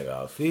fullkomlega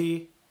á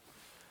því,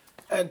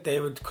 en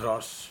David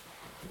Cross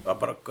var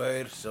bara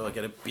gaur sem að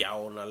gera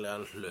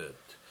bjánalegan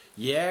hlut.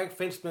 Ég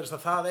finnst mér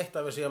að það eitt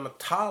af þess að ég að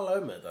tala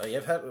þetta.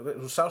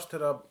 Þú sást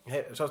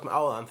mig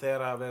áðan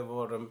þegar við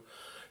vorum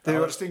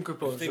stingu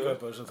upp á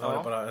þessu. Það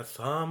var bara,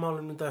 það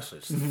málum í þessu,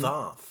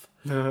 það.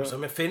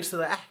 Svo mér finnst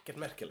þetta ekkert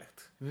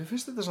merkilegt. Mér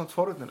finnst þetta samt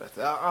forvitnilegt.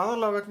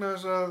 Aðalega vegna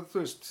þess að, þú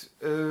veist,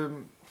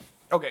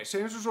 ok,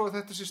 segjum svo að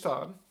þetta sé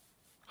staðan.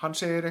 Hann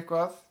segir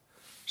eitthvað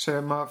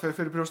sem að fer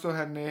fyrir brjóstu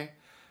á henni.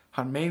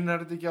 Hann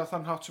meinar þetta ekki á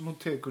þann hátt sem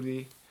hún tekur því.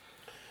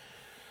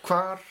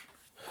 Hvar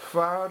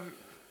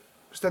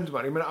stendur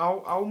maður? Ég meina,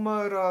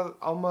 ámaður að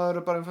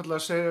bara einfallega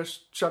að segja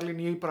Charlie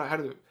Nee bara,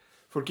 herðu,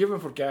 forgive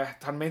and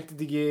forget, hann meinti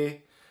þetta ekki,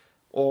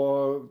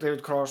 og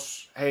David Cross,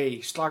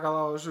 hey, slakaðu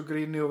á þessu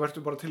gríni og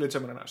verður bara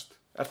tillitsamari næst.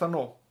 Er það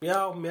nóg? Já,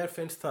 mér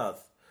finnst það.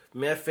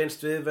 Mér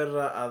finnst við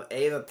verða að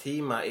eyða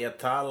tíma í að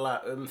tala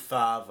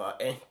það að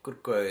einhver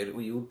gaur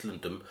í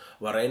útlöndum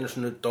var einu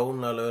svona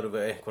dónalegur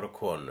við einhverja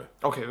konu.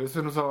 Ok, við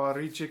þurfum þá að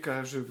rechecka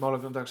þessu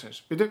málefnum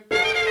dagsins. Býtu?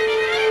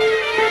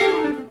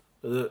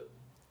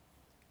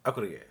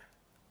 Akkur ekki?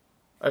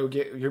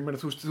 Ég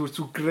meina,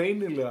 þú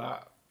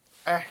greinilega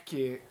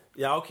ekki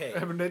Já, ok.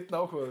 Hefur neitt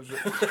áhuga þessu.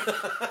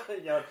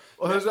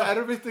 Og það er svo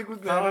erfitt einhvern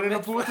veginn að reyna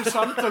að búa til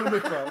samtalum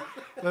eitthvað.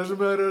 Það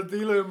sem er að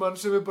díla mann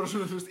sem er bara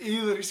svona, þú veist,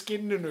 íður í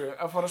skinninu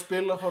að fara að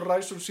spila á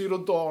Horizon Zero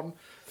Dawn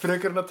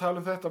frekar en að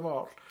tala þetta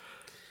mál.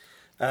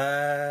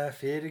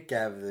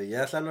 Fyrirgefðu, ég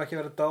ætla nú ekki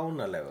að vera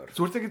dónalegur.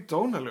 Þú ert ekki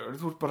dónalegur,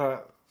 þú ert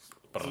bara...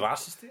 Bara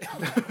rasisti?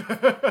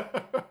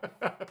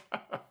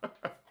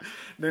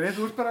 Nei,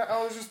 þú ert bara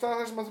á þessu stað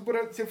þar sem að þú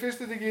bara, þér finnst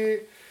þetta ekki...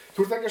 Þú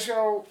ert ekki að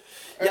sjá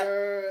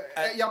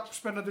jafn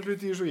spennandi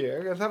hluti í þessu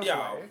ég, en það er já,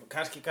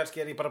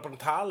 kannski er ég bara búin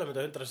að tala um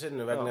þetta 100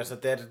 sinnum vegna þess að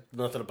þetta er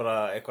náttúrulega bara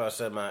eitthvað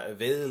sem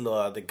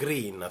viðloðandi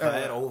grín, að það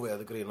er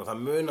óviðandi grín og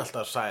það mun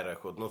alltaf særa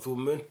eitthvað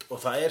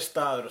og það er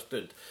staður og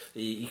stund.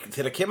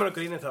 Þegar kemur á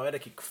grínin þá er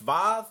ekki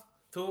hvað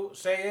þú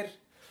segir,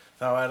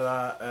 þá er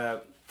það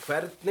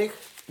hvernig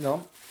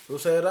þú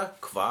segir það,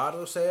 hvar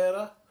þú segir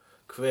það,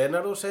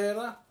 hvenær þú segir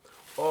það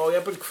og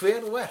jafnvel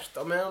hver þú ert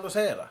á meðan þú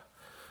segir það.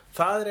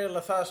 Það er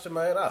eiginlega það sem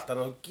að er allt.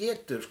 Þannig að þú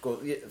getur,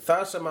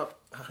 það sem að,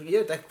 ég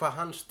veit ekki hvað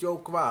hans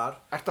djók var.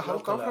 Ertu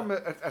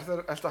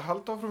að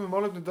halda áfram með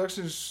málefni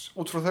dagsins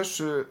út frá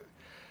þessu,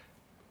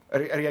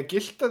 er ég að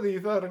gilda því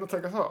það að reyna að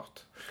taka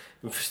þátt?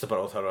 Mér finnst það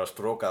bara óþarf að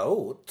stróka það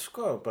út,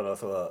 bara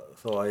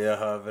þó að ég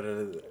hafa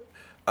verið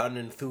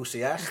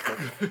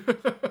unenthusiastic.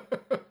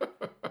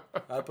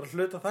 Það er bara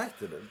hluta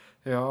þættinum.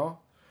 Já.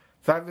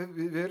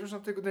 Við erum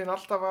samt einhvern veginn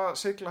alltaf að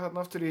sigla þarna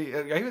aftur í,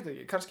 ég veit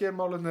ekki, kannski er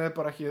málefnið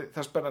bara ekki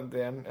það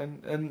spennandi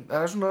en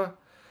það er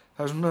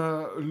svona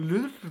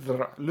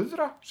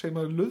luðra, segir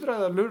maður luðra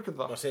eða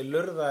lurða? Það segir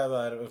lurða ef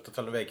það er að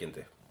tala um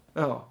veikindi.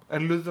 Já,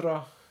 en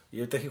luðra?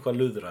 Ég veit ekki hvað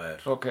luðra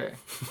er. Ok,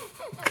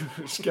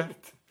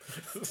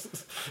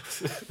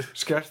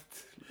 skert,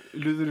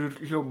 luðrur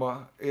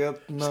hljóma,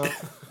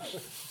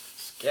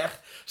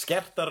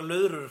 Skertar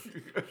luðrur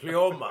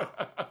hljóma.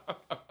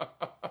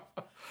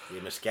 Ég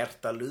er með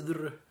skerta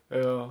luðru.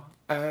 Já,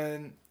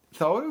 en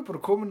þá erum við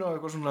bara komin á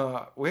eitthvað svona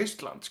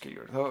wasteland,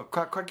 skiljur.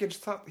 Hvað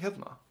gerist það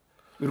hérna?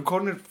 Við erum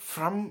konir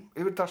fram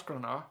yfir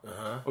dagskrána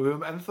og við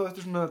höfum ennþá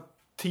eftir svona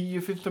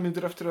 10-15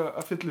 mínútur eftir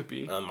að fylla upp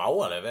í. Það má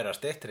alveg vera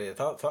styttri.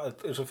 Það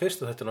eins og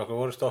fyrstu þetta nokkuð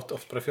voru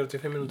oft bara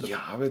 45 mínútur.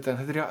 Já, veit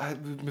en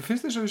mér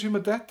finnst þess að við séum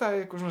að detta í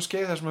eitthvað svona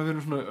skeið þar sem að við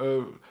erum svona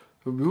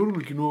við vorum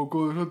ekki nógu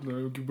góðir hérna,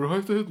 við ekki bara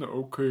hætta hérna,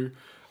 ok.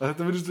 Að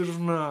þetta virðist vera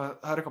svona,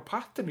 það er eitthvað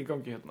pattern í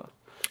gangi hérna.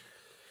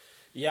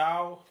 Já,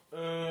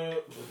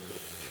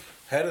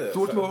 herðu.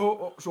 Þú ert með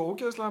svo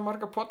ógeðslega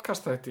marga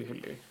podcast þætti,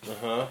 Hilli.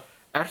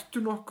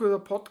 Ertu nokkuð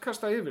að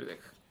podcasta yfir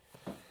þig?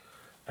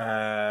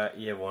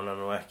 Ég vona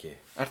nú ekki.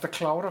 Ertu að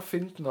klára að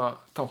finna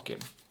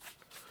tankinn?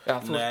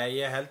 Nei,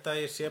 ég held að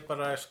ég sé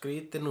bara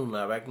skrítið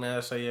núna vegna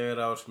þess að ég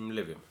er á þessum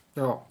lyfjum.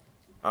 Já.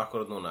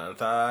 Akkúrat núna, en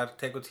það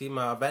tekur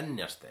tíma að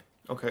venjast þeim.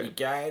 Okay. Ég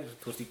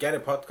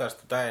gerði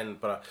podcast daginn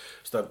bara,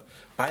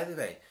 bæði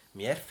vei,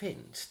 mér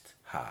finnst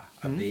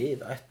að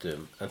við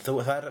ættum, en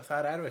það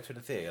er erfitt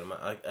fyrir þig,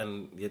 en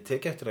ég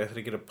tek eftir að þegar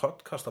ég gerir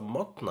podcast á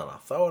morgnana,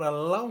 þá er það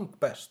langt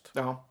best.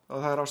 Já, og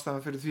það er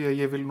ástæðan fyrir því að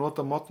ég vil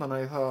nota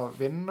morgnana í það að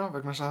vinna,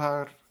 vegna þess að það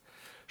er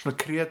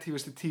svona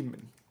kreatífisti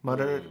tíminn.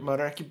 Maður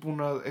er ekki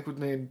búin að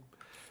einhvern veginn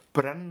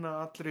brenna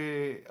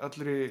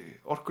allri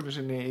orkunni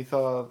sinni í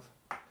það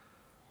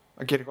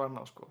að gera eitthvað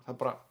annað, sko. Það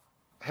bara,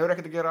 hefur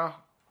ekkert að gera,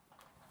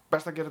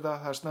 best að gera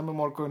þetta, það er snemma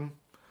morgun,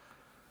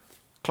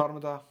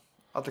 klárum þetta,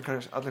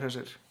 allir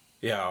hressir.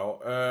 Já,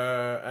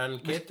 en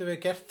getum við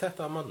gert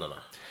þetta á morgnana?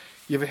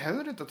 Við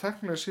hefðum þetta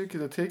teknilega sér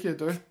geta tekið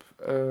þetta upp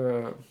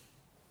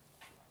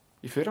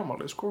í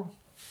fyrramálið, sko.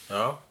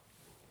 Já.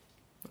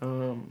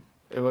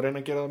 Ef að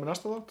reyna að gera það með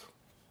næsta þátt?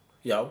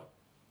 Já.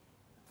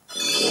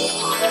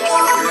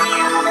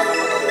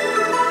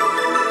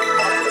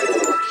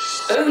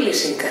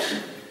 Auglýsingar.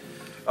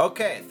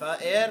 Ok, það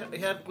er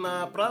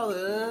hérna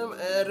bráðum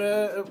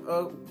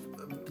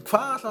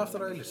hvað ætlaðu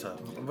aftur að auglýsa?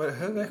 Höfum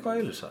við eitthvað að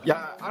auglýsa? Já,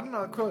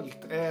 annað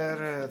kvöld er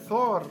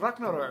Thor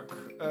Ragnarök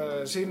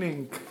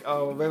sýning á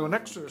vegu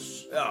Nexus.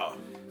 Já,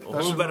 og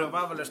hún verður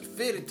vafalaust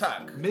fyrir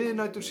tak.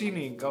 Miðnætur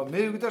sýning á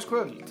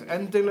miðvikudagskvöld.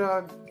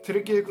 Endilega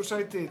tryggið ykkur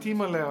sæti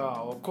tímanlega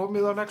og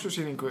komið á Nexus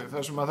sýningu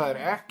þar sem að það er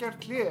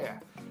ekkert hlé,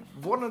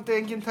 vonandi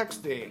engin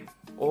texti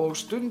og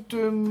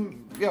stundum,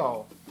 já,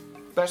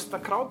 besta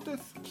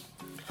krátið.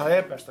 Það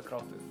er besta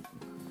krátið.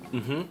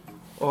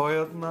 Og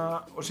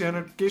síðan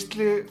er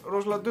Gísli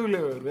rosalega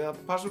duglegur við að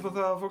passa upp á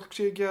það að fólk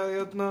sé ekki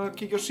að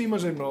kíkja á síma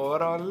sinn og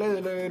vera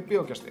leiðilegir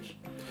bíógestir.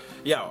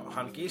 Já,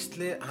 hann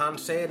Gísli, hann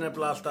segir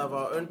nefnilega alltaf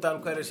á undan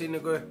hverju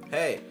sýningu,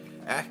 hei,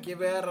 ekki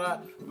vera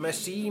með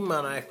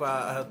símana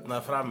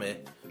eitthvað frammi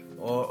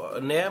og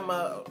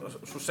nema,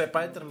 svo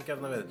bætir hann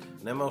gjarna við,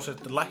 nema þú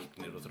sért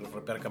læknir og þurfa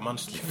að berga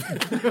mannslíf.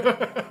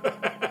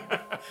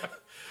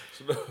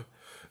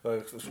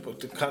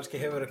 Kannski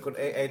hefur á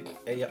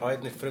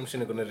einni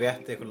frumsýningunni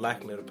rétti einhver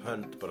læknir upp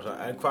hönd bara svo,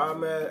 en hvað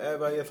með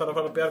ef ég þarf að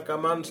fara að bjarga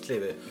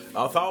mannslífi?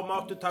 Þá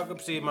máttu taka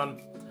upp síman,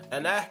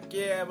 en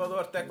ekki ef þú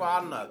ert eitthvað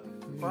annað.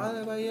 Hvað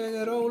ef ég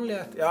er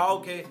ólétt? Já,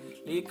 ok,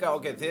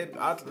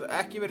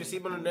 ekki verið í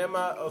símanum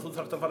nema og þú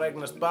þarft að fara að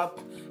eignast barn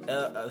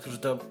eða þú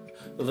þarft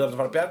að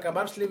fara að bjarga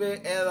mannslífi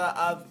eða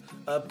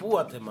að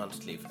búa til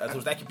mannslíf. Þú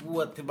veist, ekki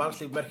búa til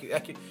mannslíf ég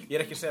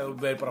er ekki að segja að þú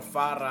verður bara að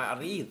fara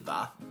að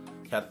ríða.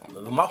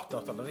 Hérna, þú máttu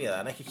átt að ríða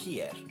en ekki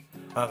hér.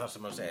 Það er það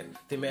sem hann segir.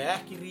 Þið með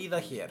ekki ríða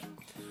hér.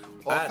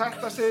 Og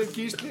þetta segir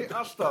Gísli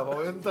alltaf á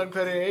undan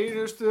hverju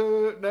einustu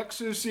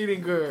Nexus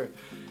sýningu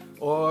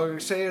og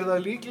segir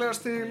það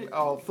líklegast til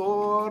á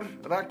Thor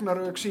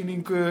Ragnarök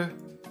sýningu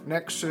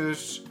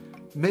Nexus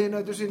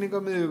miðnætur sýning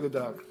á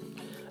miðvikudag.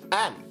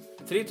 En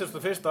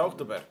 31.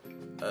 október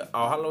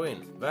á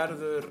Halloween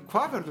verður...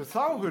 Hvað verður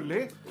þá,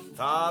 Hulli?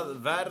 Það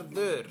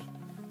verður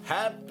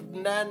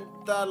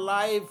Hefnenda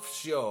live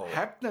show.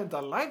 Hefnenda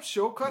live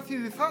show? Hvað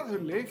þýðir það,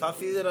 Hulli? Það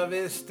þýðir að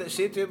við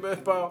sitjum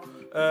upp á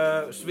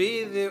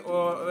sviði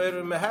og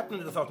erum með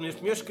hefnendur þátt. Mér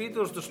er mjög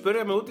skrítið að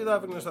spyrja mig út í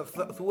það vegna þess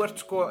að þú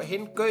ert sko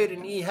hinn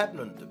gaurinn í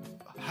hefnendum.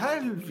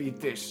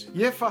 Helvítis,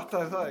 ég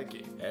fattaði það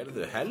ekki.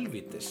 Erðu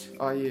helvítis?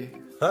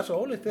 Æi. Það er svo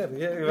ólíkt þér,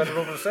 ég verður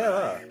bara að segja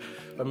það.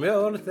 Það er mjög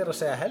ólíkt þér að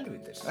segja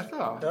helvítis. Er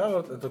það? Já,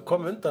 þetta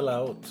kom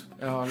undarlega út.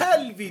 Já.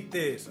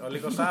 Helvítis! Og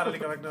líka Sara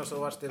líka vegna þess að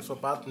þú varst eins og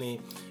barn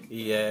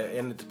í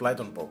Enid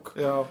Blyton bók.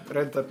 Já,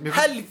 reyndar.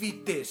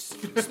 Helvítis!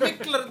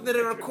 Smyglarnir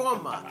eru að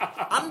koma.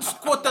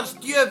 Andskotans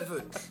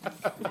djöfull.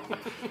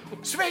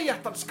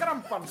 Sveijartans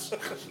skrambans.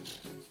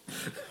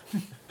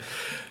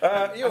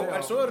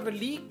 En svo erum við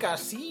líka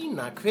að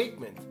sýna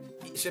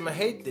kvikmynd sem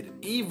heitir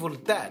Evil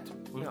Dead.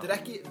 Þetta er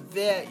ekki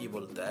The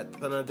Evil Dead,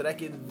 þannig að þetta er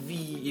ekki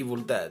The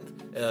Evil Dead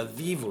eða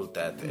The Evil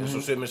Dead eins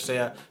og sumir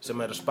segja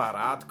sem er að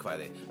spara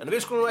atkvæði. En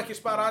við skulum ekki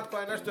spara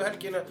atkvæði næstu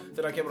helgina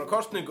þegar það kemur á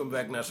kosningum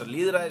vegna þess að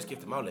lýðræði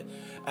skiptir máli.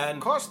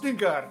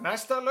 Kosningar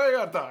næsta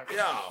laugardag.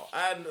 Já,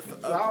 en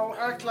þá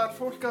ætlar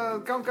fólk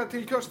að ganga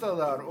til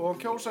kjörstaðar og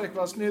kjósa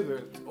eitthvað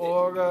sniðugt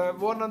og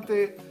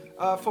vonandi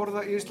að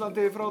forða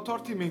Íslandi frá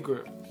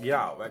tortímingu.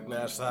 Já,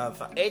 vegna þess að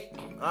það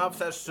einn af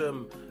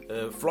þessum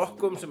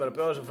flokkum sem er að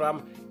bjóða sig fram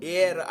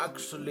er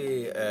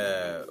actually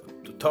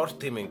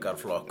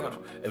tortímingarflokkur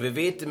en við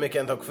vitum ekki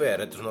ennþá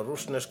hver, þetta svona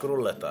rússnesk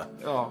rúlletta.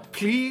 Já,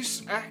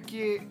 please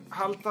ekki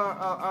halda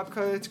að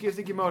atkvæðið þitt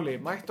skipti ekki máli.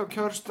 Mætt á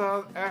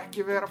kjörstað,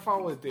 ekki vera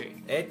fáiði.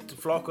 Einn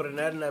flokkurinn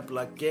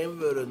nefnilega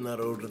geimverurnar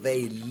úr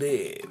They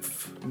Live.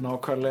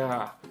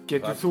 Nákvæmlega.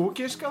 Getur þú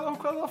giskað á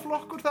hvaða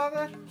flokkur það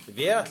er?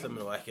 Við ætlum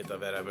nú ekkert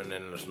að vera með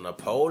neina svona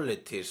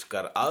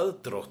pólitískar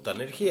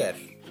aðdróttanir hér.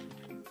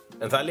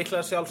 En það er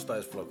líklega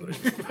sjálfstæðisflokkurinn.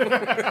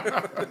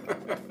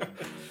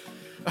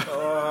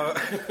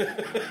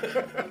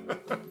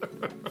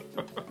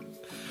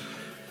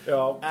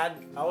 Já. En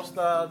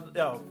ástæðan,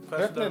 já.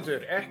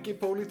 Höfnendur, ekki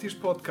pólitísk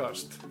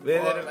podcast.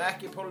 Við erum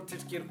ekki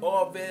pólitískir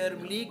og við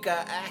erum líka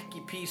ekki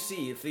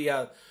PC því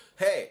að,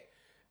 hey,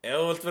 ef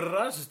þú vilt vera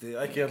rasisti,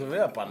 ekki ætlum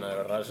við að banna að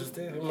vera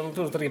rasisti.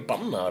 Þú vilt ekki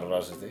banna að vera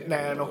rasisti.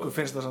 Nei, en okkur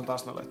finnst það samt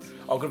asnalegt.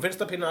 Okkur finnst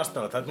það pínu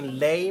asnalegt, það er pínu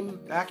lame.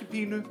 Ekki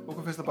pínu,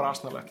 okkur finnst það bara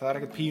asnalegt. Það er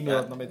ekkert pínu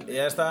þarna milli.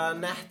 Ég veist það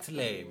nett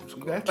lame,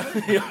 sko. Nett?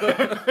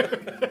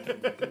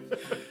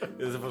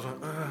 Ég veist það bara svona,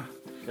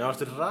 já,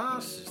 ertu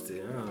rasisti,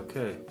 já, ok.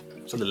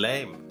 Svolítið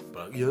lame.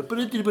 Ég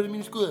breytir bara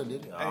mínu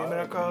skoðanir. Já, ég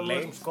meina hvað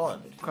lame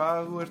skoðanir.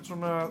 Hvað þú ert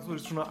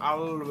svona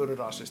alvöru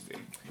rasisti.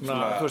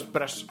 Svona, þú veist,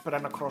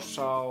 brenna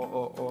krossa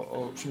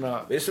og svona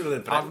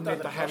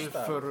afneita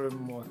helförum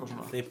og eitthvað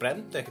svona. Þeir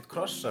brenndu ekkert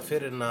krossa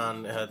fyrir hann,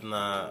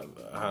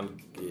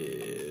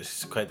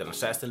 hvað heitir hann,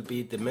 Cecil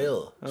B.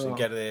 DeMille, sem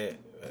gerði,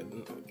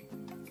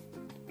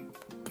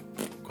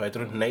 hvað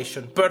heitir hann,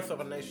 Nation, Birth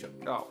of a Nation.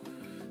 Já.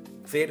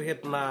 Þeir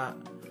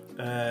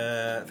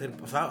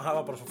það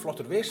var bara svo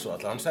flottur visual,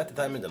 hann setti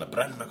það í myndina,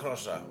 brenna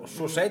krossa og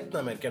svo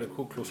seinna meir gerði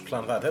Ku Klux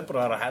Klan það, þeir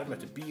bara var að herma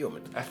eftir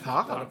bíómynd. Er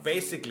það? Þannig að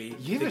basically, Ég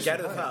þeir vissi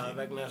gerðu það það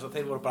vegna þess að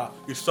þeir voru bara,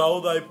 ég sá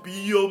það í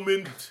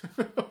bíómynd.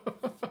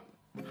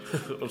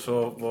 Og svo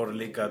voru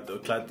líka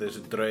klæddu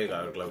þessi drauga,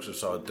 sem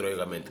sá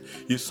draugamynd.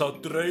 Ég sá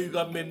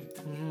draugamynd.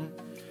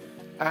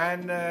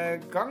 En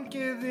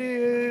gangið í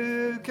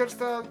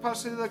kjörstað,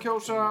 passið að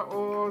kjósa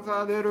og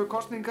það eru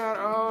kosningar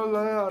á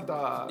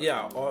laugardag.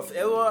 Já, og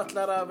ef þú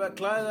ætlar að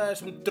klæða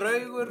þessum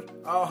draugur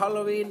á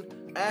Halloween,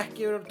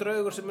 ekki vera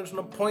draugur sem er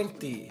svona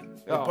pointy,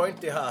 með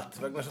pointy hatt,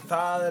 vegna þess að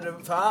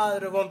það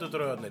eru vondu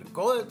draugarnir.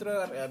 Góði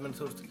draugar, eða menn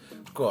þú veist,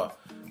 sko,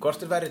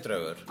 hvort er verri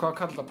draugur? Hvað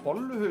kalla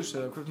bolluhus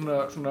eða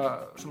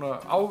svona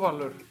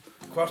ávalur?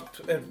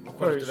 Hvort er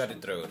verri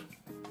draugur?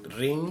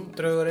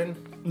 Ringdraugurinn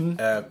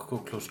eða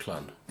Ku Klux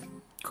Klan?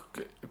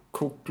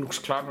 Ku Klux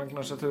Klan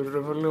vegna þess að þau eru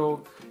raunverulega og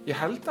ég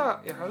held að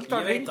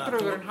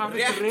ringdraugurinn hafi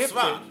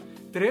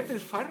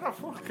drepið færra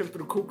fólk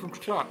heldur Ku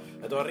Klux Klan.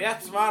 Þetta var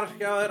rétt svar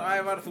hjá þér,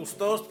 Ævar, þú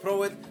stóðst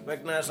prófið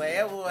vegna þess að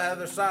ef þú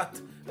hefur sagt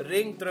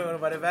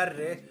ringdraugurinn væri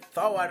verri,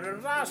 þá væri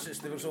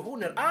rasisti, vegna svo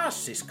hún er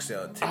asísk,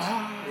 segja til.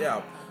 Já,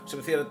 sem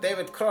því að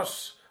David Cross,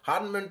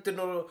 hann myndi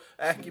nú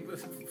ekki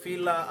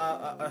fíla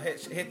að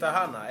hitta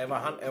hana ef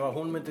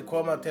hún myndi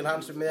koma til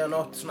hans um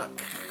miðjanótt svona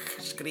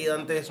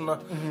skríðandi svona,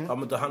 þá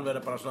myndi hann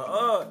vera bara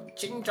svona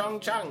ching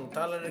chong chang,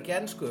 talar ekki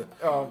ensku.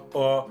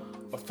 Og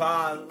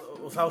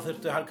þá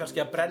þurfti hann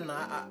kannski að brenna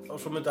og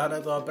svo myndi hann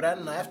eitthvað að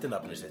brenna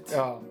eftirnafni sitt.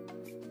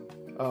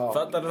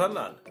 Fattar þú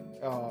þannig?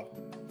 Já.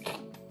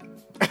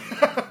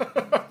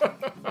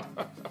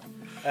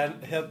 En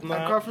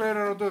hvað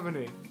fleira er á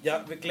döfunni?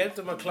 Já, við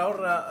glemdum að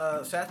klára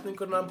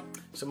setninguna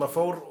sem að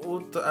fór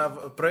út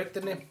af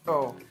brautinni.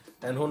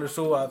 En hún er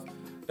svo að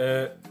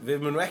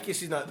við munum ekki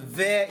sína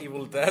The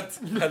Evil Dead,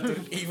 heldur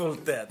Evil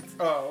Dead.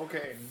 Ok.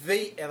 The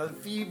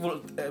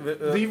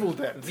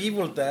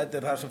Evil Dead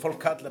er það sem fólk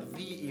kallar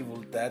The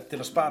Evil Dead til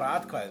að spara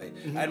atkvæði.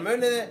 En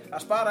muniði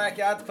að spara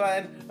ekki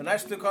atkvæðin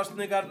næstu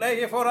kosningar, nei,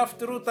 ég fór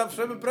aftur út af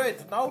sömu braut,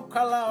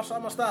 nákvæmlega á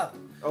sama stað.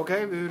 Ok,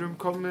 við erum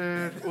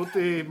komnir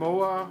úti í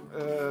Móa,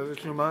 við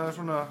skulum aðeins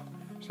svona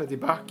setja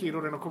í bakkir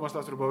og reyna að komast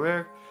aftur upp á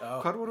veg.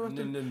 Hvar vorum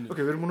við eftir? Ok,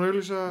 við erum búin að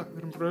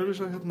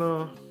auglýsa hérna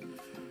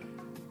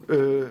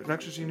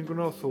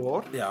Nexus-sýninguna á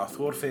Thor. Já,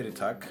 Thor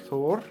fyrirtak.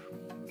 Thor?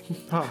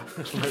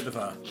 Svona heitir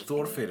það.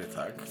 Thor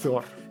fyrirtak.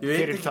 Thor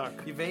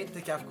fyrirtak. Ég veit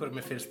ekki af hverju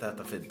mér finnst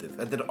þetta fyndið.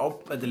 Þetta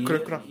er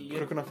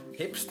Krökkuna.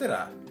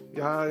 Hipstera?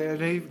 Já,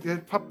 ég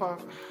er pappa.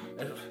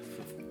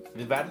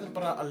 Við verðum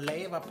bara að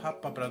leyfa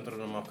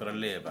pappabrandurunum okkar að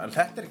lifa. En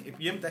þetta ég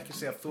myndi ekki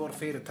segja að Thor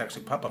fyrirtaks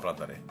í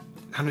pappabrandari.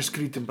 Hann er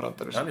skrítinn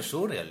brandari. Hann er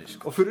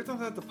surrealísk. Og fyrir utan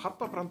þetta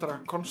pappabrandara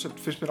koncept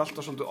finnst mér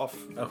alltaf svolítið off.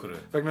 Akkur?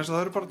 Vegna þess að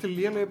það eru bara til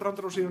lélegi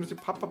brandara og síðan til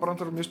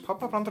pappabrandara. Mér finnst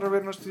pappabrandara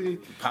verið næstu í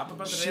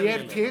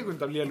sér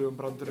tegund af lélegum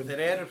brandurum.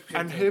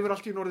 En hefur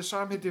allt í orðið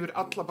samheiti yfir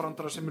alla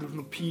brandara sem eru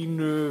svona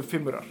pínu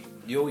fimmurar.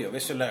 Jú,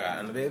 vissulega,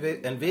 en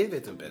við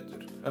vitum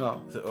betur.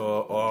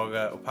 Og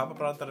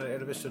pappabrandara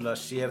eru vissulega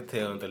sér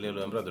tegund af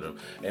lélegum brandurum.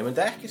 Ég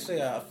myndi ekki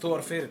segja að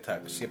Thor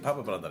fyrirtak sé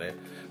pappabrandari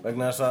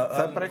vegna þess að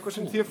það er bara eitthvað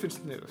sem þér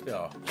finnst sniðugt.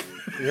 Já,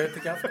 ég veit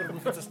ekki af hverju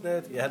mér finnst það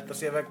sniðugt. Ég held að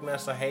sé vegna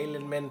þess að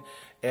heilinn minn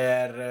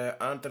er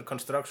under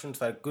construction,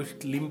 það er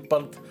gult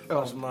límband.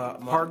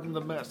 Pardon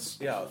the mess.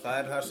 Já, það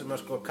er það sem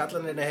að sko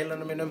kallaninn í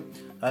heilanum mínum,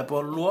 það er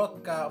búið að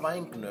loka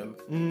vængnum,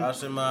 það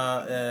sem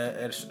að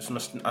er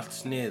svona allt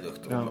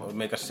sniðugt og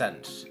make a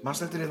sense.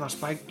 Manstu eftir hérna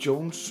Spike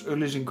Jonze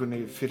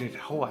auglýsingunni fyrir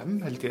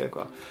H&M held ég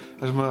eitthvað,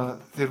 þar sem að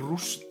þeir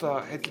rústa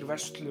heilli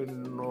verslun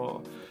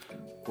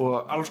og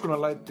alls konar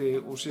læti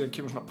og síðan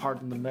kemur svona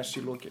pardon the mess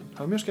í lokin.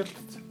 Það mjög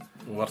skemmtilegt.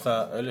 Var það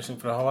auglýsing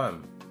frá H&M?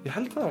 Ég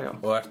held það, já.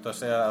 Og ertu að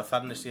segja að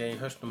þannig sé í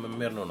hausnum með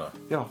mér núna?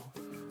 Já.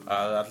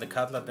 Að allir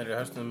kallarnir í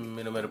hausnum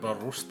mínum eru búin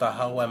að rústa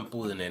H&M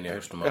búðinni inn í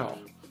hausnum á Já.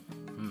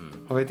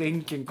 Það veit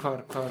enginn hvar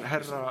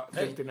herra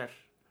deildin er.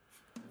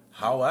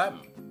 H&M?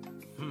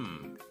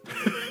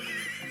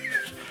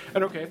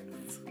 En ok.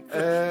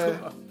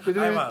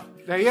 Ævar.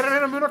 Nei, ég er að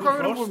reyna að muna hvað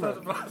við erum búin með.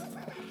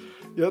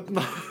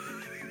 Jörna.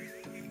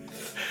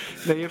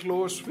 Nei, ég hló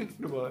að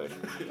svipnum á þér.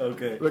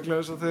 Ok. Vegna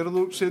þess að þegar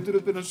þú setur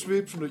upp innan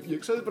svip svona,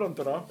 ég sagði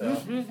brandara.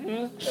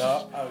 Já,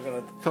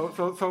 akkurat.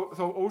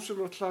 Þá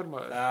ósjálfrátt hlær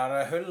maður. Það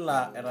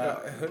er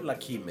að hulla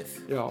kýmið.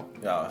 Já.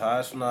 Já, það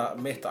er svona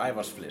mitt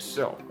ævarsfliss.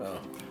 Já.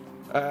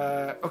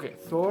 Ok,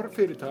 Thor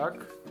fyrirtak,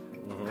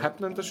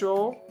 Hefnendasjó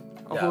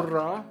á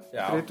Húrra,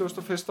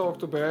 31.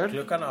 október,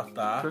 klukkan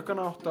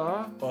 8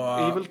 og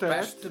Evil Dead.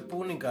 Bestu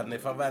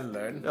búningarnir fá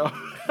verðlaun. Já.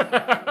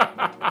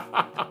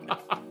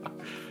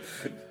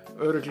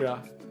 Örugglega.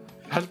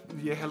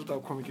 Ég held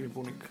að kom ekki í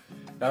búning.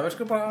 Já, við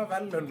skulum bara hafa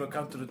verðlaun og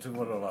Country to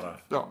Tomorrow.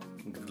 Já.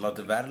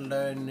 Láttu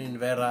verðlaunin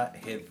vera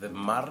hið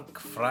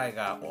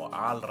margfræga og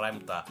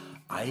alræmda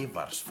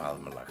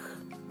ævarsfaðmulag.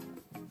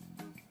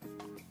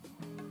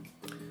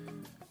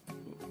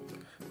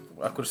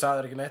 Akkur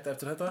sagðir ekki neitt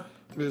eftir þetta?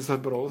 Við það er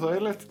bara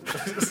óþægilegt.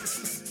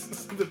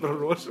 Þetta er bara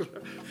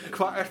rosalega.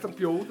 Hvað ert að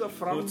bjóða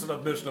fram? Þú ert svona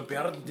með svona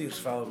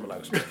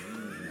bjarndýrsfaðmulag, sko.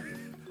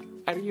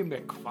 Er ég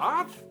með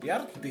hvað?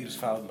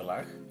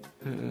 Bjarndýrsfaðmulag?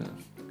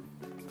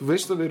 Þú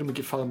veist að við erum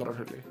ekki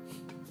faðmararhulli.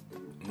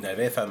 Nei,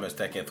 við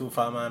faðmast ekki, en þú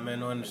faðmaði mig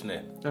nú einu sinni.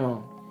 Já.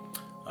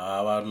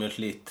 Það var mjög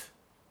hlýtt.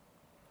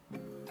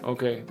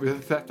 Ok,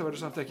 þetta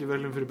verður samt ekki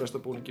verðlaun fyrir besta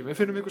búningi. Við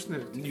finnum ykkur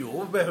sniðugt. Jú,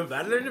 við höfum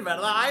verðlaunin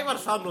verða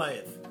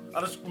ævarsfaðmulagið.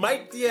 Annars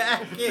mætti ég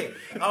ekki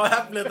á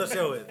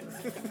Hefnendasjóið.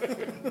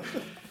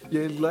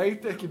 Ég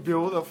læt ekki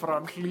bjóða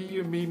fram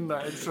hlýju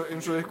mína eins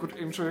og ykkur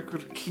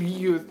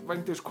hlýjuð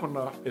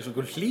vændiskona. Eins og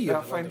ykkur hlýjuð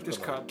eða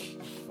vændiskall.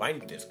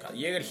 Vændiskall,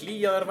 ég er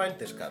hlýjaður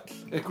vændiskall.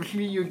 Ykkur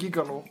hlýju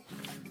gígaló.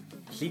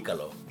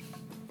 Hlígaló.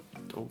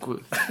 Ó,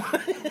 guð.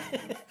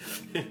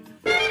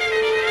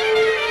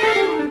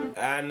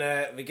 En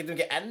við getum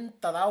ekki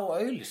endað á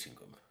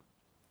auglýsingum.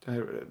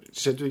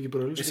 Settum við ekki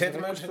bara auglýsingar? Við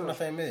setjum auglýsingar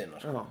alltaf í miðjuna.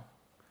 Já.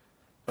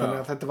 Þannig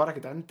að þetta var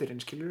ekkert endirinn,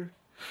 skilur.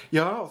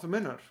 Já, þú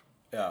mennar.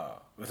 Já,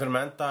 við þurfum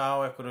að enda á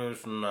einhverju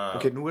svona...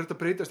 Ok, nú er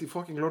þetta breytast í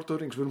fucking Lord of the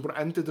Rings. Við erum búin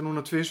að enda þetta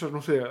núna 2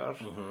 nú þegar.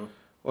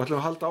 Og ætlum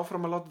að halda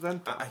áfram að láta þetta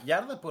enda.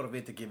 Jarðarbúar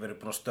veit ekki verið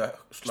búin að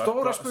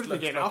Stóra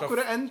spurningin, af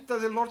hverju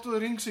endaði Lord of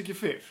the Rings ekki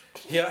fyrr?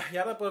 Já,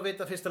 Jarðarbúar veit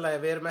að fyrsta lagi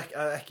við erum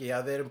ekki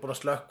að við erum búin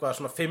að slökkva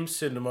svona 5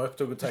 sinnum á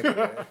upptökutækjum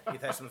í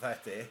þessum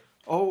þætti.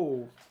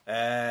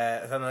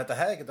 Þannig að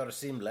þetta hefði ekki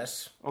orðið seamless.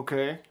 Ok.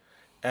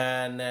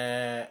 En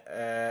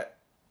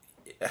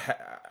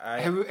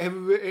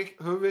Höfum við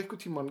einhver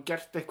tímann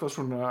gert eitthvað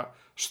svona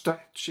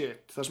stunt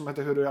shit þar sem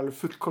þetta hefur alveg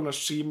fullkomlega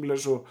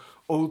seamless og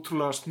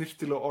ótrúlega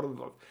snirtilega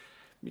orðað?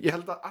 Ég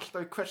held að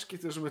alltaf í hvers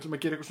skiptið sem við ætlum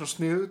að gera eitthvað svona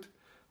sniðut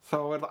þá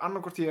er það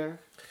annarkvort ég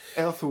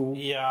eða þú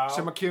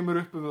sem að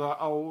kemur upp það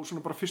á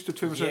svona bara fyrstu 2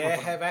 sekúndum.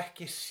 Ég hef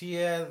ekki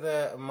séð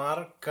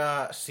marga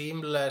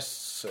seamless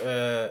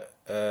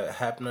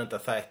hefnenda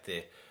þætti.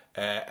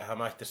 Það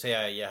mætti segja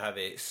að ég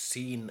hafi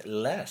seen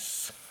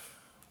less.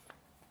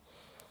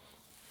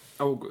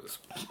 Guð.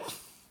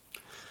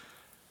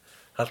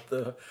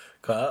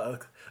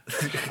 Hvað?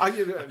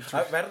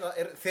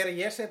 Þegar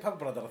ég segi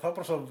pabbrandara þá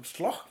bara svo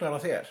slokknar á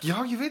þér. Já,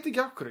 ég veit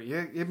ekki af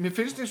hverju. Mér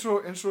finnst eins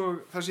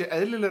og það sé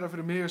eðlilegra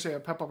fyrir mig að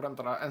segja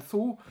peppabrandara en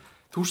þú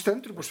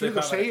stendur upp á svið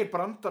og segir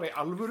brandara í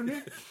alvörunni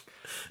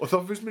og þá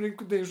finnst mér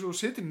einhvern veginn svo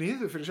sitir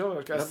niður fyrir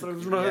sjálf. Ég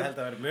held að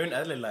vera mun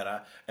eðlilegra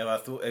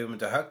ef við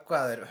myndum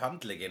höggva þér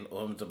handlegginn og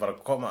þú myndum bara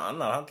koma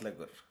annar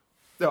handleggur.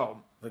 Já.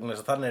 Vegna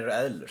þess að þannig eru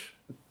eðlur.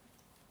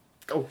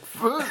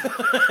 Hvað?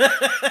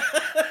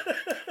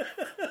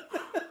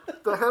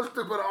 Það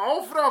heldur bara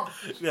áfram.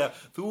 Já,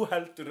 þú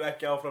heldur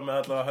ekki áfram með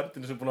allavega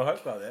höndinu sem er búin að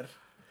höggva þér.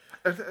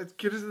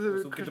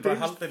 Þú getur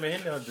bara haldið með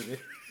hinni höndinni.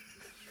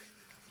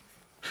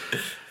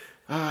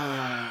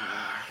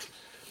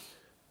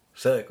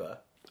 Segðu eitthvað.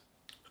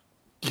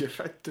 Ég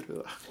hrættur við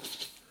það.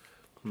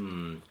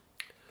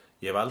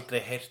 Ég hef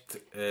aldrei heyrt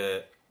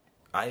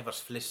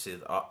ævarsflissið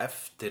á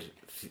eftir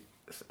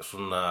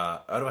svona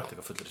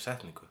örvæntingafullri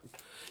setningu.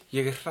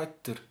 Ég er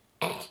hrættur.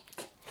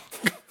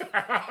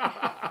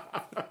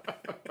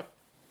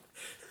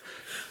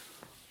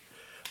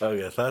 Ok,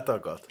 þetta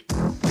var gott.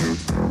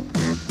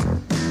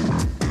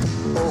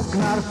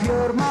 Ógnar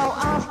fjör má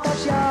alltaf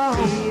sjá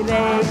í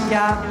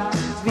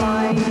Reykjavík.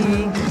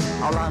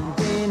 Á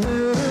landinu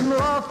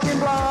loftin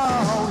blá,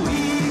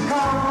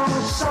 líka á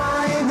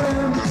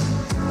sænum.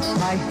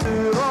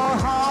 Hættur og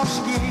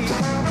háski,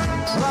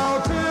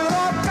 hlátur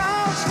og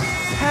gáski.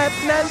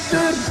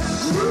 Hefnendur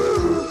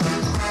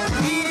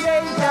í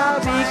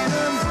Reykjavík.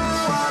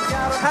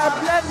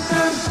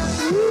 Hefnendur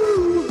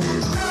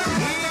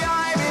í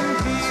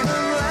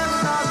ævintýrum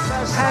lendast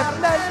þess.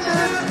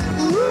 Hefnendur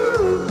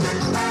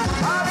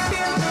að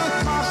kynna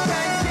það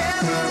sem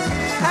kemur.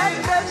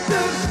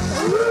 Hefnendur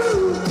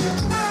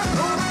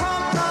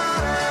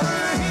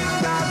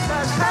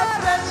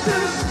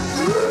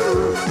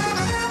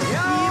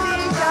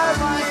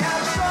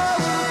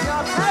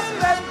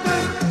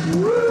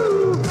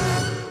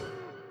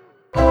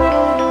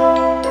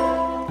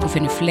Þú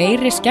finnur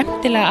fleiri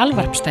skemmtilega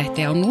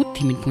alvarpstætti á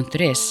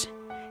nútímin.is.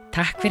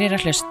 Takk fyrir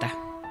að hlusta.